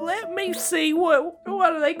this? Let me see. What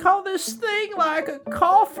do they call this thing? Like a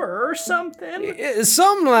coffer or something?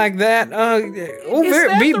 Something like that.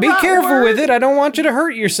 Be right careful word? with it. I don't want you to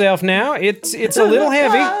hurt yourself now. It's a little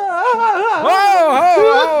heavy.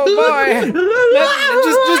 Oh boy!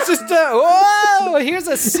 Whoa! Here's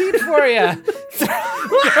a seat for you.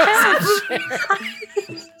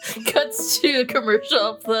 Cuts to a commercial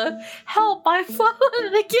of the help, I've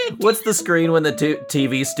fallen again. What's the screen when the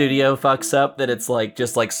TV studio fucks up that it's like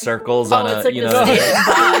just like circles on it's a, like you the know?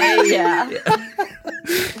 standby, yeah.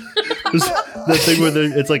 The thing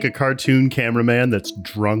where it's like a cartoon cameraman that's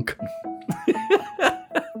drunk.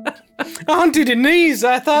 Auntie Denise,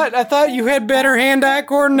 I thought you had better hand-eye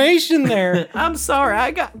coordination there. I'm sorry.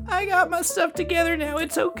 I got my stuff together now.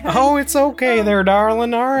 It's okay. Oh, it's okay there,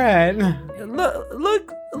 darling. All right.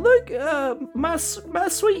 Look, my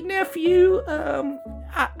sweet nephew,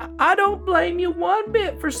 I don't blame you one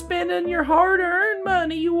bit for spending your hard-earned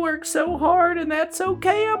money. You work so hard, and that's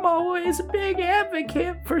okay. I'm always a big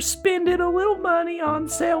advocate for spending a little money on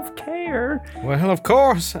self-care. Well, of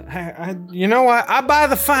course. I buy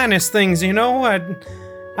the finest things, you know.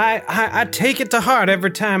 I take it to heart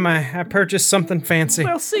every time I purchase something fancy.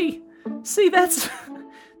 Well, see, that's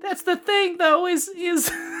the thing, though, is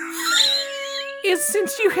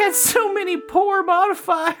since you had so many poor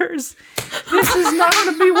modifiers, this is not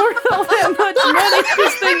going to be worth all that much money.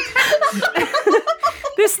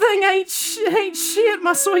 This thing ain't shit,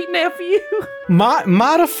 my sweet nephew.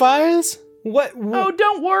 Modifiers? What? Oh,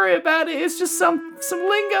 don't worry about it. It's just some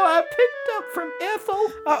lingo I picked up from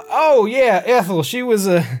Ethel. Oh yeah, Ethel. She was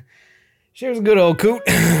a good old coot.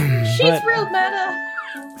 She's real meta.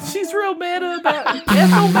 She's real meta about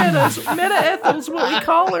Ethel Metas. Meta Ethel's what we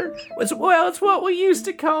call her. It's what we used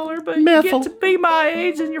to call her, but you get to be my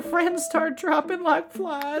age and your friends start dropping like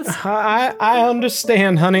flies. I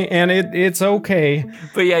understand, honey, and it's okay.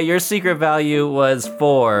 But yeah, your secret value was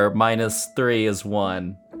 4 minus 3 is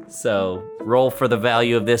 1. So roll for the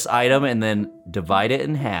value of this item and then divide it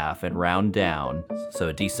in half and round down. So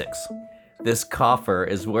a d6. This coffer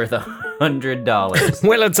is worth $100.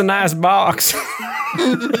 Well, it's a nice box.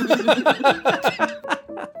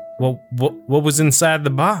 Well, what was inside the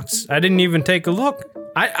box? I didn't even take a look.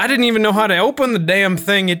 I didn't even know how to open the damn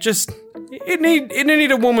thing. It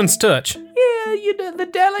need a woman's touch. Yeah, you know, the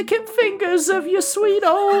delicate fingers of your sweet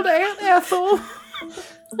old Aunt Ethel.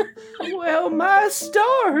 Well, my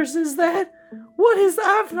stars,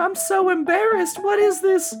 I'm so embarrassed. What is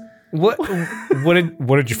this? What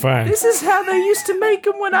did you find? This is how they used to make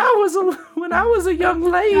them when I was a young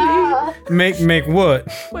lady. Make what?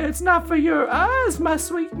 Well, it's not for your eyes, my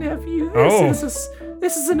sweet nephew.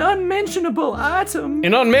 This is an unmentionable item.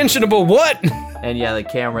 An unmentionable what? And yeah, the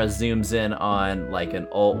camera zooms in on like an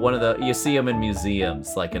old you see them in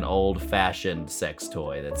museums, like an old-fashioned sex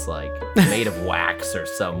toy that's like made of wax or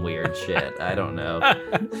some weird shit. I don't know.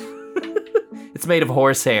 It's made of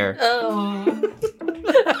horsehair. Oh.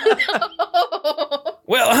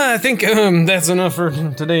 Well, I think that's enough for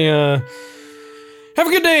today. Have a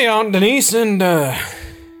good day, Aunt Denise, and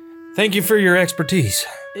thank you for your expertise.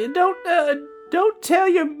 Don't tell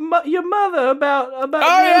your mother about Oh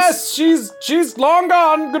this. yes, she's long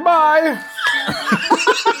gone. Goodbye.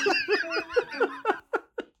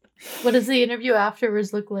 What does the interview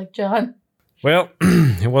afterwards look like, John? Well,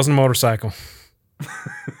 it wasn't a motorcycle.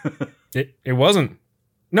 It wasn't.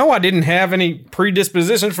 No, I didn't have any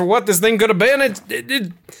predisposition for what this thing could have been.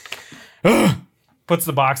 It puts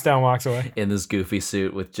the box down, walks away. In this goofy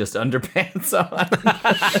suit with just underpants on.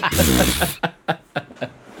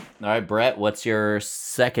 All right, Brett, what's your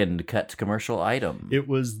second cut to commercial item? It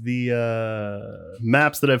was the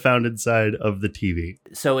maps that I found inside of the TV.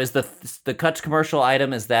 So is the cut to commercial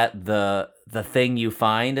item, is that the thing you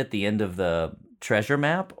find at the end of the treasure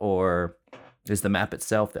map, or is the map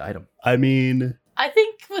itself the item? I mean, I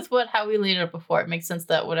think with how we laid it up before, it makes sense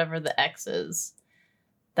that whatever the X is,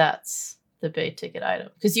 that's the big ticket item.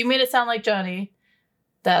 Because you made it sound like, Johnny,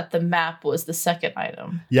 that the map was the second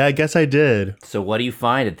item. yeah, I guess I did. So what do you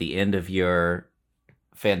find at the end of your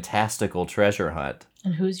fantastical treasure hunt?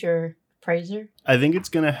 And who's your praiser? I think it's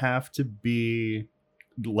going to have to be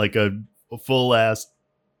like a full-ass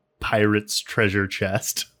pirate's treasure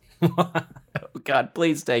chest. Oh God,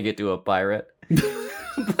 please take it to a pirate.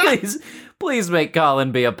 please make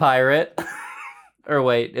Colin be a pirate. Or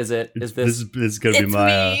wait, is this This is going to be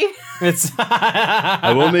my... me. It's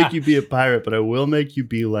I won't make you be a pirate, but I will make you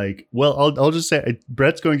be like... Well, I'll just say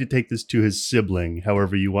Brett's going to take this to his sibling,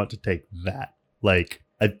 however you want to take that. Like,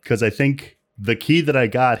 because I think the key that I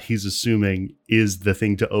got, he's assuming, is the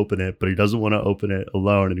thing to open it, but he doesn't want to open it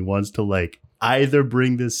alone, and he wants to, like, either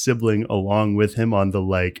bring this sibling along with him on the,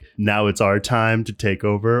 like, now it's our time to take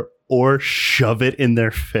over, or shove it in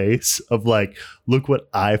their face of like, look what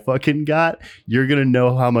I fucking got. You're going to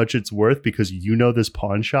know how much it's worth because you know this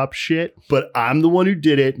pawn shop shit, but I'm the one who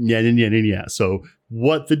did it. Yeah. So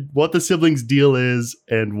what the siblings deal is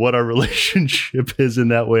and what our relationship is in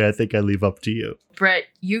that way, I think I leave up to you. Brett,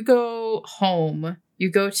 you go home. You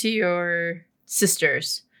go to your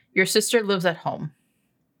sister's. Your sister lives at home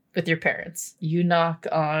with your parents. You knock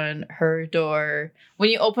on her door. When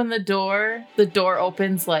you open the door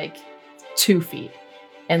opens like 2 feet.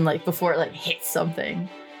 And like before it like hits something,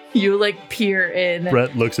 you like peer in.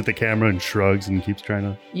 Brett looks at the camera and shrugs and keeps trying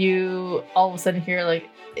to... You all of a sudden hear like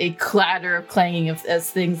a clatter of clanging as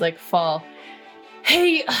things like fall.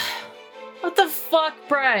 Hey, what the fuck,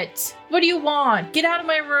 Brett? What do you want? Get out of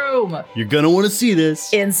my room. You're going to want to see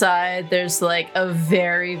this. Inside, there's like a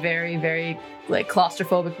very, very, very like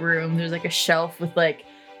claustrophobic room. There's like a shelf with like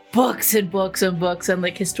books and books and books and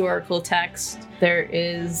like historical text. There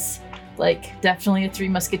is like definitely a Three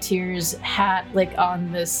Musketeers hat like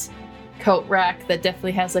on this coat rack that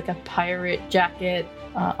definitely has like a pirate jacket.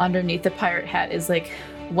 Underneath the pirate hat is like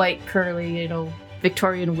white curly,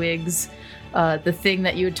 Victorian wigs. The thing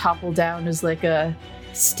that you would topple down is like a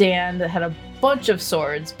stand that had a bunch of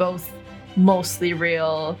swords, both mostly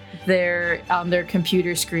real. There on their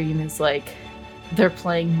computer screen is like they're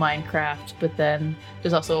playing Minecraft, but then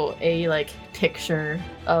there's also a like picture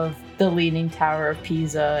of the Leaning Tower of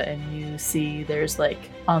Pisa, and you see there's like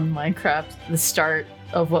on Minecraft the start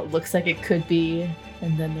of what looks like it could be,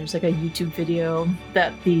 and then there's like a YouTube video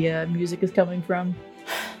that the music is coming from.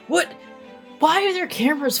 What? Why are there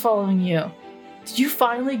cameras following you? Did you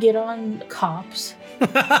finally get on Cops?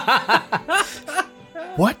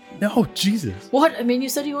 What? No, Jesus. What? I mean, you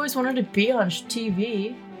said you always wanted to be on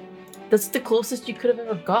TV. That's the closest you could have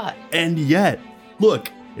ever got. And yet,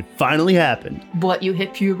 look, it finally happened. What, you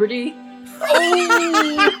hit puberty?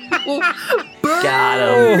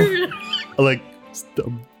 Got him. Like,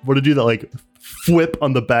 what to do that, like, whip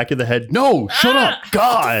on the back of the head? No, shut up,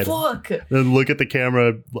 God. Fuck. And look at the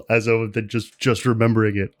camera as though they're just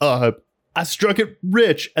remembering it. I struck it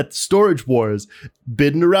rich at the Storage Wars,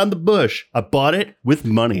 bidding around the bush. I bought it with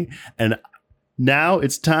money, and now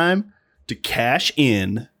it's time to cash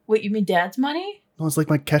in. Wait, you mean Dad's money? No, it's like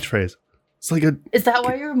my catchphrase. It's like a... Is that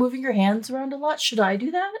why you're moving your hands around a lot? Should I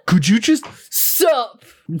do that? Could you just... Stop!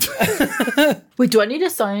 Wait, do I need to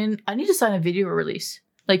sign... I need to sign a video release.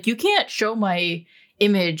 Like, you can't show my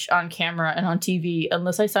image on camera and on TV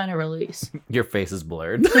unless I sign a release. Your face is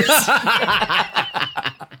blurred.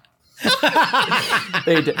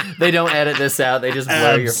 They don't edit this out. They just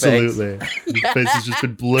blur your face. Absolutely. Your face has just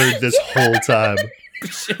been blurred this whole time.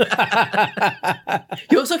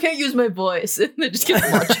 You also can't use my voice. They just get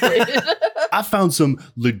modulated. I found some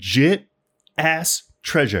legit ass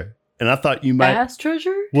treasure, and I thought you might... Ass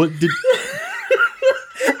treasure? What did...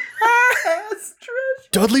 Ass treasure?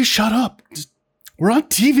 Dudley, shut up. We're on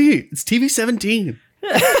TV. It's TV 17.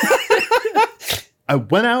 I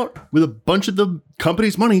went out with a bunch of the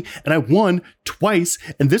company's money, and I won twice,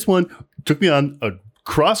 and this one took me on a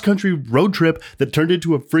cross-country road trip that turned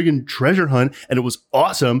into a friggin' treasure hunt, and it was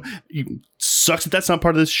awesome. Sucks that that's not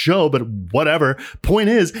part of this show, but whatever. Point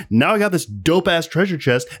is, now I got this dope-ass treasure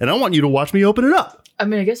chest, and I want you to watch me open it up. I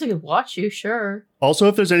mean, I guess I could watch you, sure. Also,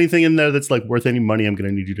 if there's anything in there that's like worth any money, I'm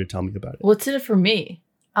gonna need you to tell me about it. What's in it for me?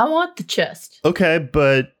 I want the chest. Okay,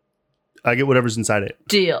 but I get whatever's inside it.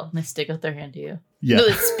 Deal. And they stick out their hand to you. Yeah. No,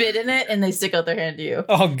 they spit in it and they stick out their hand to you.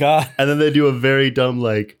 Oh, God. And then they do a very dumb,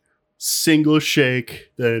 like, single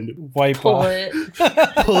shake, then Wipe Pull off. it.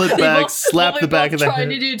 pull it back, slap the back of the trying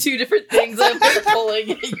head. to do two different things. I'm pulling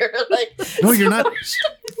it. You're like, No, you're not.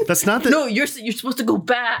 That's not the. No, you're supposed to go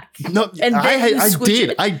back. No, And then you switch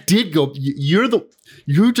it. I did go. You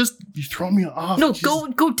throw me off. No, Jesus.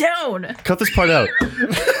 go down. Cut this part out.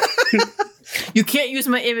 You can't use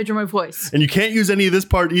my image or my voice. And you can't use any of this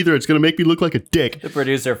part either. It's going to make me look like a dick. The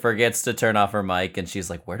producer forgets to turn off her mic, and she's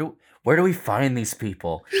like, "Where do we find these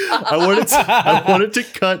people?" I wanted to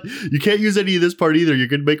cut. You can't use any of this part either. You're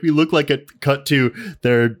going to make me look like a cut to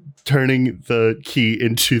they're turning the key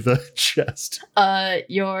into the chest.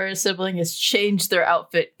 Your sibling has changed their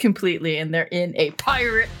outfit completely, and they're in a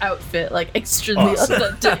pirate outfit, like extremely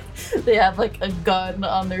authentic. They have like a gun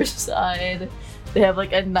on their side. They have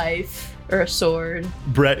like a knife or a sword.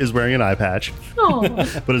 Brett is wearing an eye patch, Oh.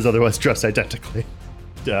 but is otherwise dressed identically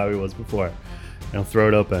to how he was before. And I'll throw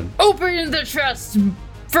it open. Open the chest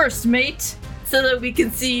first, mate, so that we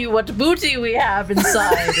can see what booty we have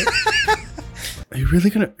inside. Are you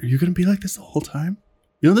gonna be like this the whole time?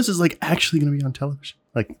 You know this is like actually gonna be on television.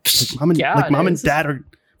 Like mom and dad are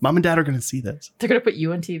gonna see this. They're gonna put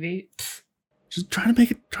you on TV. Just try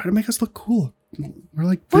to make us look cool. We're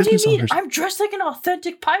like What do you business mean? owners. I'm dressed like an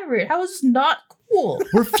authentic pirate. How is this not cool?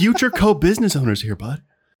 We're future co-business owners here, bud.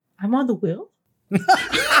 I'm on the wheel.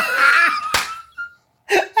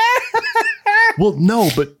 Well, no,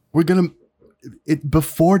 but we're gonna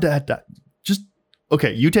before Dad died. Just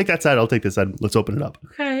okay. You take that side. I'll take this side. Let's open it up.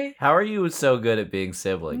 Okay. How are you so good at being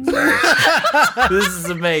siblings? This is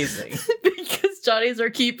amazing. Because Johnny's our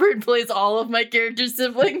keeper and plays all of my characters'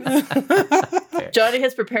 siblings. Johnny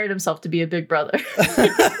has prepared himself to be a big brother.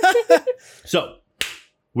 So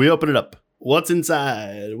we open it up. What's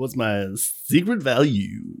inside? What's my secret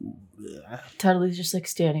value? Tuddley's just like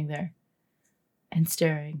standing there and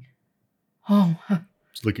staring. Oh,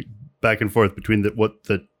 Just looking back and forth between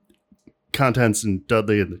the contents and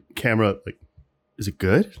Dudley and the camera. Like, is it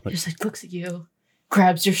good? Like, just like looks at you,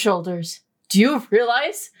 grabs your shoulders. Do you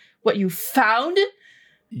realize what you found?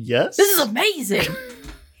 yes. This is amazing.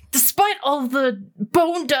 Despite all the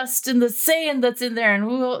bone dust and the sand that's in there, and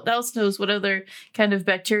who else knows what other kind of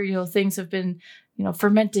bacterial things have been,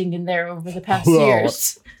 fermenting in there over the past Whoa.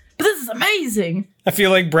 years. But this is amazing. I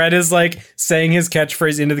feel like Brett is like saying his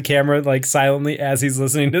catchphrase into the camera, like silently as he's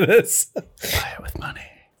listening to this. Buy it with money.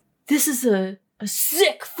 This is a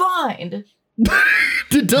sick find.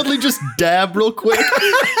 Did Dudley just dab real quick?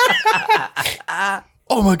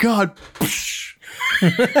 Oh my god.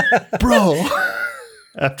 Bro.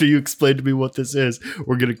 After you explained to me what this is,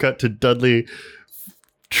 we're going to cut to Dudley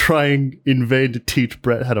trying in vain to teach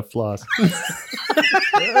Brett how to floss.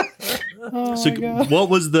 What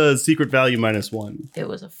was the secret value -1? It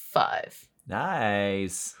was a 5.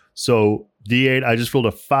 Nice. So D8, I just rolled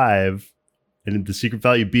a 5. And the secret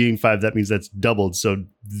value being 5, that means that's doubled. So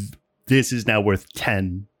this is now worth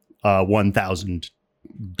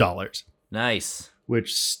 $1,000. Nice.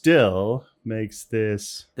 Which still makes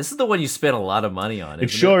this... This is the one you spent a lot of money on, isn't It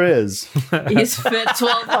sure is. He spent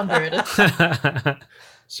 $1,200.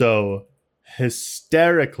 So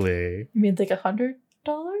hysterically... You mean like $100?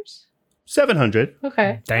 $700.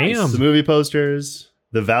 Okay. Damn. The movie posters,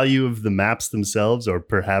 the value of the maps themselves, or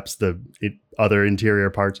perhaps the other interior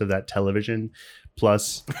parts of that television,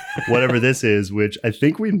 plus whatever this is, which I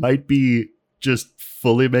think we might be just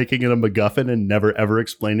fully making it a MacGuffin and never ever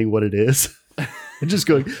explaining what it is. And just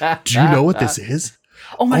going, do you know what this is?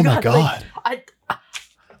 Oh my god. Like,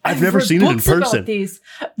 I've never seen it in books about person. These.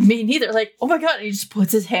 Me neither. Like, oh my god, and he just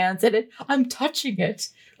puts his hands in it. I'm touching it.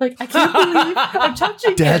 Like, I can't believe I'm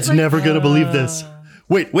touching it. Dad's Like, never going to believe this.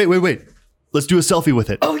 Wait. Let's do a selfie with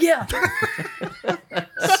it. Oh yeah.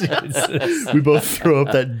 We both throw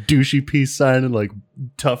up that douchey peace sign and like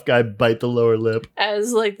tough guy bite the lower lip.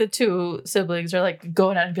 As like the two siblings are like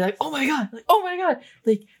going out and be like, oh my god,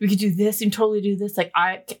 like we could do this and totally do this. Like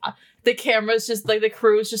the camera's just like the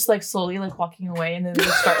crew is just like slowly like walking away, and then they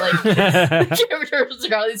start like the characters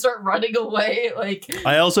they start running away. Like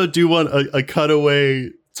I also do want a cutaway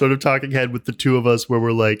sort of talking head with the two of us where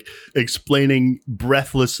we're like explaining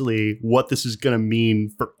breathlessly what this is going to mean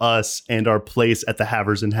for us and our place at the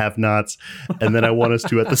Havers and Have-Nots. And then I want us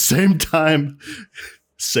to, at the same time,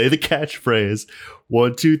 say the catchphrase,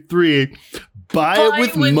 1, 2, 3, buy it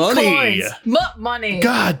with money. Money.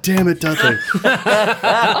 God damn it, Dudley.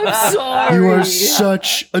 I'm sorry. You are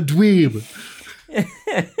such a dweeb.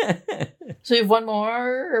 So you have one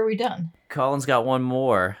more, or are we done? Colin's got one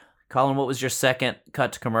more. Colin, what was your second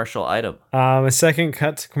cut to commercial item? My second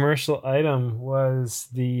cut to commercial item was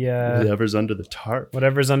the Whatever's under the tarp.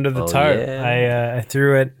 whatever's under the Oh, tarp. yeah. I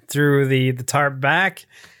threw the tarp back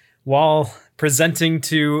while presenting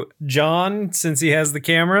to John, since he has the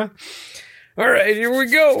camera. All right, here we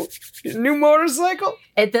go. New motorcycle.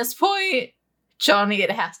 At this point, Johnny,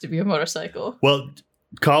 it has to be a motorcycle. Well,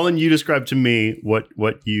 Colin, you describe to me what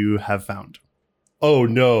you have found. Oh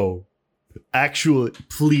no. Actually,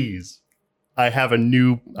 please. I have a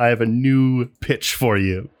new pitch for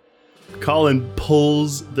you. Colin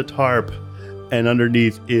pulls the tarp, and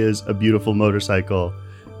underneath is a beautiful motorcycle.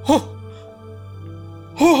 Oh!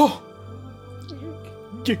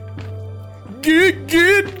 Get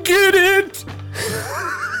it!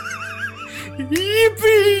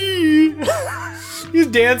 Yippee! He's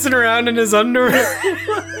dancing around in his underwear.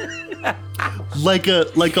 Like a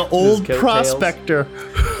old coattails. prospector.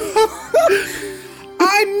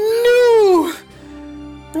 I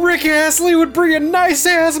knew Rick Astley would bring a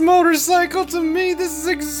nice-ass motorcycle to me. This is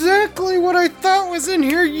exactly what I thought was in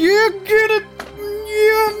here. Yeah, get it!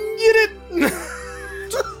 Yeah, get it!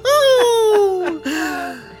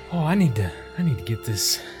 Oh, I need to get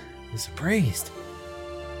this appraised.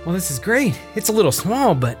 Well, this is great. It's a little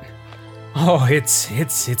small, but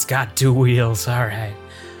it's got 2 wheels. All right.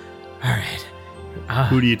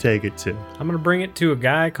 Who do you take it to? I'm gonna bring it to a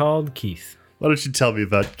guy called Keith. Why don't you tell me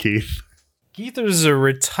about Keith? Keith is a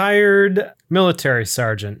retired military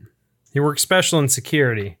sergeant. He worked special in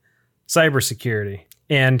security, cybersecurity,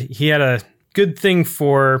 and he had a good thing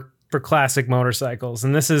for classic motorcycles.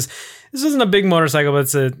 And this isn't a big motorcycle, but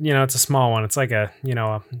it's a small one. It's like a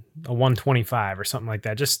 125 or something like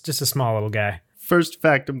that. Just a small little guy. First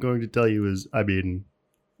fact I'm going to tell you is, I mean,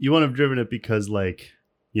 you wouldn't have driven it because, like,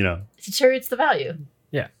 you know. It deteriorates the value.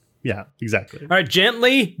 Yeah, exactly. All right,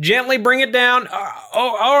 gently bring it down.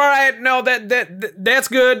 All right, no, that's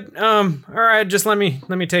good. All right, just let me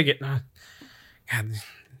take it. God,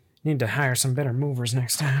 need to hire some better movers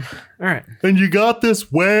next time. All right. And you got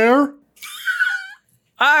this where?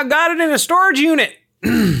 I got it in a storage unit.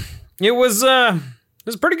 It was a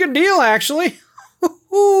pretty good deal, actually.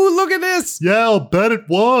 Ooh, look at this. Yeah, I'll bet it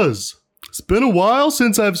was. It's been a while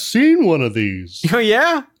since I've seen one of these. Oh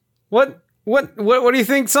yeah? What do you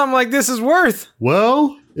think something like this is worth?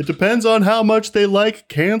 Well, it depends on how much they like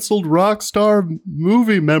canceled Rockstar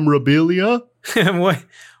movie memorabilia.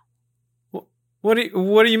 What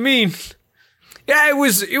do you mean? Yeah, it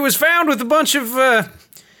was found with a bunch of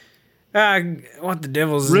what the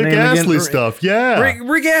devil's his Rick name Astley again? stuff, yeah.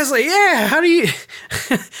 Rick Astley, yeah.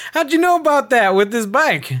 How'd you know about that with this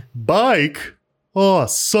bike? Bike? Oh,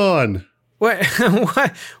 son. What's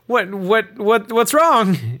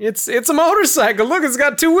wrong? It's a motorcycle. Look, it's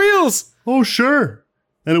got 2 wheels. Oh, sure.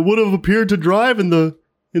 And it would have appeared to drive in the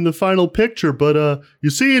final picture, but you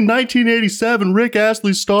see, in 1987, Rick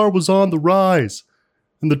Astley's star was on the rise.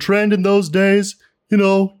 And the trend in those days, you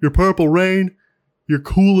know, your Purple Rain, your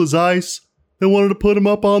Cool as Ice, they wanted to put him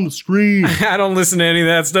up on the screen. I don't listen to any of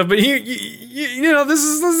that stuff, but you know, this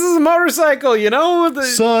is a motorcycle, you know?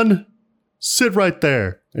 Son, sit right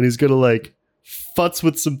there. And he's gonna, like, futz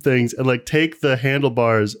with some things and, like, take the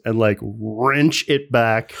handlebars and, like, wrench it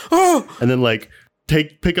back. Oh! And then, like,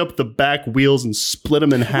 pick up the back wheels and split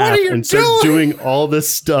them in half and start doing all this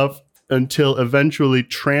stuff until eventually,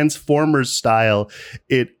 Transformers style,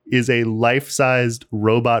 it is a life-sized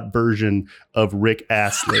robot version of Rick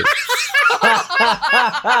Astley.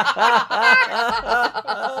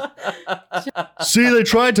 See, they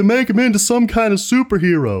tried to make him into some kind of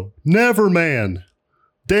superhero. Never, man.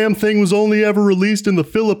 Damn thing was only ever released in the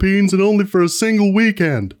Philippines and only for a single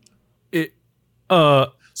weekend.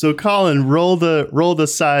 So Colin, roll the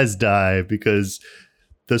size die, because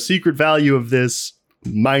the secret value of this,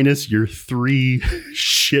 minus your 3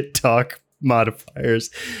 shit talk modifiers,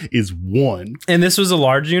 is 1. And this was a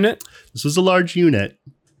large unit? This was a large unit.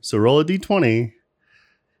 So roll a d20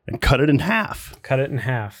 and cut it in half. Cut it in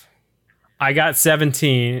half. I got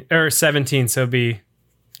 17, so it'd be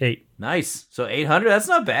 8. Nice. So 800. That's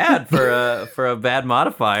not bad for a bad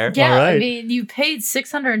modifier. Yeah, All right. I mean, you paid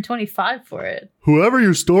 $625 for it. Whoever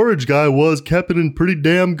your storage guy was kept it in pretty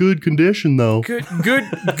damn good condition, though. Good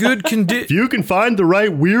condition. If you can find the right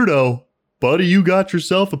weirdo, buddy, you got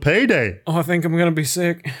yourself a payday. Oh, I think I'm gonna be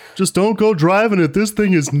sick. Just don't go driving it. This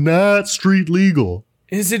thing is not street legal.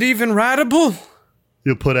 Is it even rideable?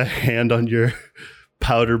 You'll put a hand on your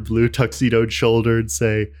powder blue tuxedoed shoulder and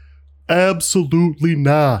say, absolutely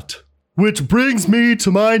not. Which brings me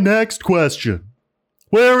to my next question.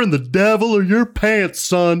 Where in the devil are your pants,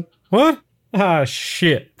 son? What? Ah,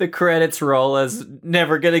 shit. The credits roll as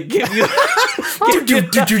never gonna give you. All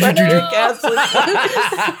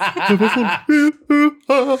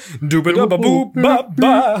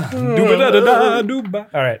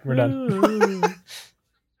right, we're done.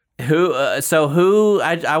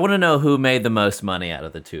 I want to know who made the most money out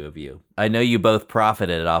of the two of you. I know you both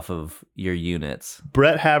profited off of your units.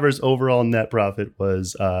 Brett Haver's overall net profit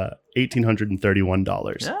was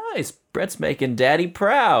 $1,831. Nice. Brett's making daddy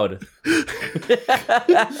proud.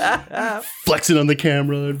 Flexing on the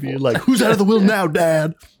camera and being like, who's out of the will now,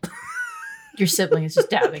 Dad? Your sibling is just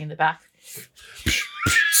dabbing in the back.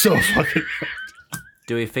 So fucking...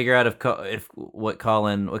 Do we figure out what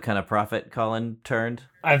kind of profit Colin turned?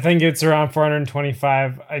 I think it's around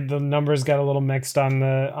 425. The numbers got a little mixed on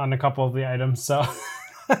a couple of the items, so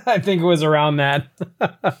I think it was around that.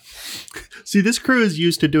 See, this crew is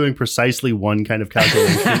used to doing precisely one kind of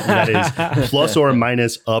calculation that is plus or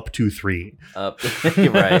minus up to 3.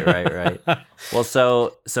 Right. Well,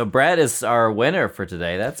 so Brett is our winner for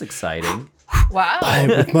today. That's exciting. Wow. Buy it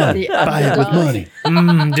with money. Buy it with money.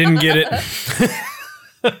 Didn't get it.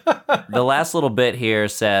 The last little bit here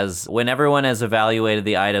says, when everyone has evaluated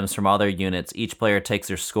the items from all their units, each player takes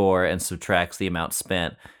their score and subtracts the amount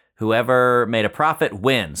spent. Whoever made a profit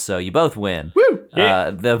wins, so you both win. Woo!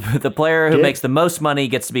 Yeah. The player who makes the most money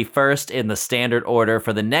gets to be first in the standard order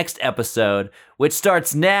for the next episode, which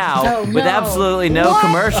starts now with absolutely no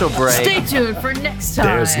commercial break. Stay tuned for next time.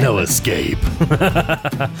 There's no escape.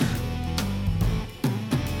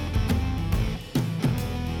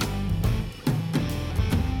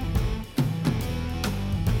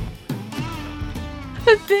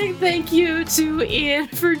 A big thank you to Ian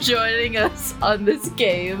for joining us on this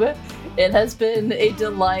game. It has been a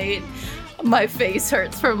delight. My face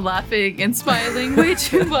hurts from laughing and smiling way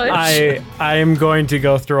too much. I am going to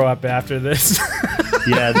go throw up after this.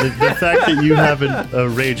 Yeah, the fact that you haven't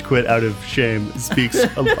rage quit out of shame speaks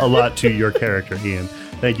a lot to your character, Ian.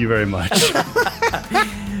 Thank you very much.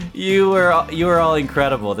 You were all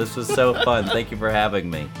incredible. This was so fun. Thank you for having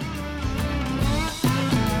me.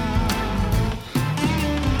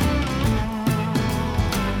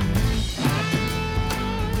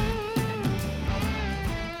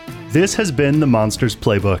 This has been the Monsters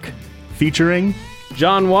Playbook, featuring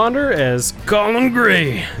John Wander as Colin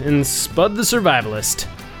Gray and Spud the Survivalist.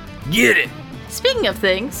 Get it! Speaking of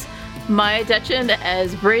things, Maya Detchen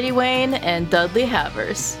as Brady Wayne and Dudley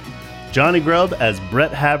Havers. Johnny Grubb as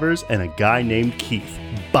Brett Havers and a guy named Keith.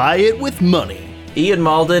 Buy it with money. Ian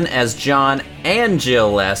Malden as John and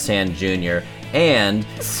Jill Lasshand Jr. and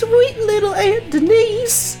sweet little Aunt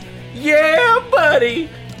Denise. Yeah, buddy!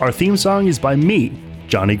 Our theme song is by me,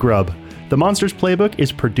 Johnny Grubb. The Monsters Playbook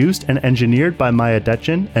is produced and engineered by Maya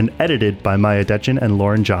Detchen and edited by Maya Detchen and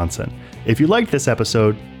Lauren Johnson. If you liked this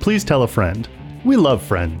episode, please tell a friend. We love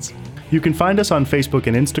friends. You can find us on Facebook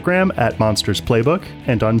and Instagram at Monsters Playbook,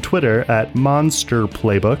 and on Twitter at Monster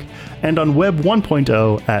Playbook, and on Web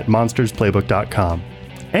 1.0 at monstersplaybook.com.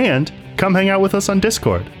 And come hang out with us on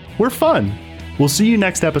Discord. We're fun. We'll see you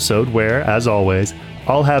next episode where, as always,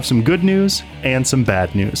 I'll have some good news and some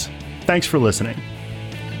bad news. Thanks for listening.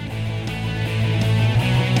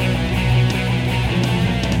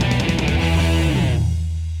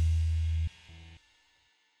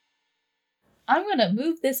 I'm gonna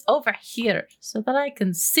move this over here so that I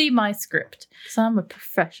can see my script, because I'm a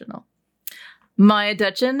professional. Maya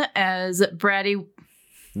Detchen as Brady.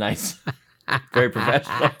 Nice. Very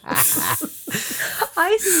professional.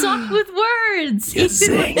 I suck with words. You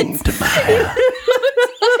sing to Maya.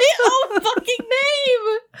 My own fucking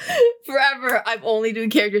name. Forever, I'm only doing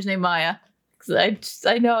characters named Maya, because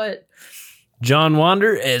I know it. John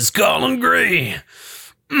Wander as Colin Gray.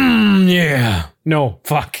 Yeah. No,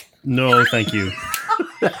 fuck. No, thank you.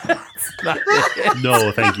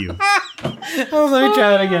 No, thank you. Oh, let me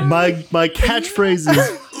try that again. My catchphrase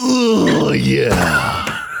is, oh,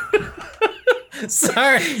 yeah.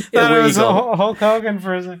 Sorry. Yeah, Thought it was go. Hulk Hogan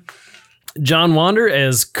for a second. John Wander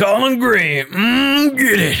as Colin Gray.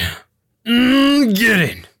 Get it. Get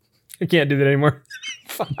it. I can't do that anymore.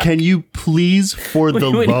 Can you please, for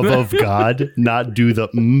the love of God, not do the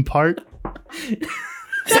part?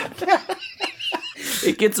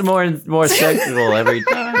 It gets more and more sexual every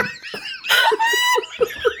time.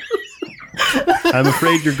 I'm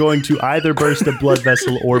afraid you're going to either burst a blood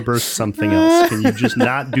vessel or burst something else. Can you just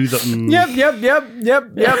not do the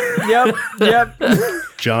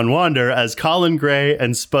Yep. John Wander as Colin Gray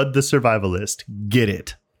and Spud the Survivalist. Get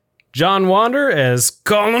it. John Wander as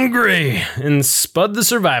Colin Gray and Spud the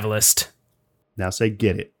Survivalist. Now say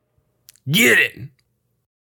get it. Get it.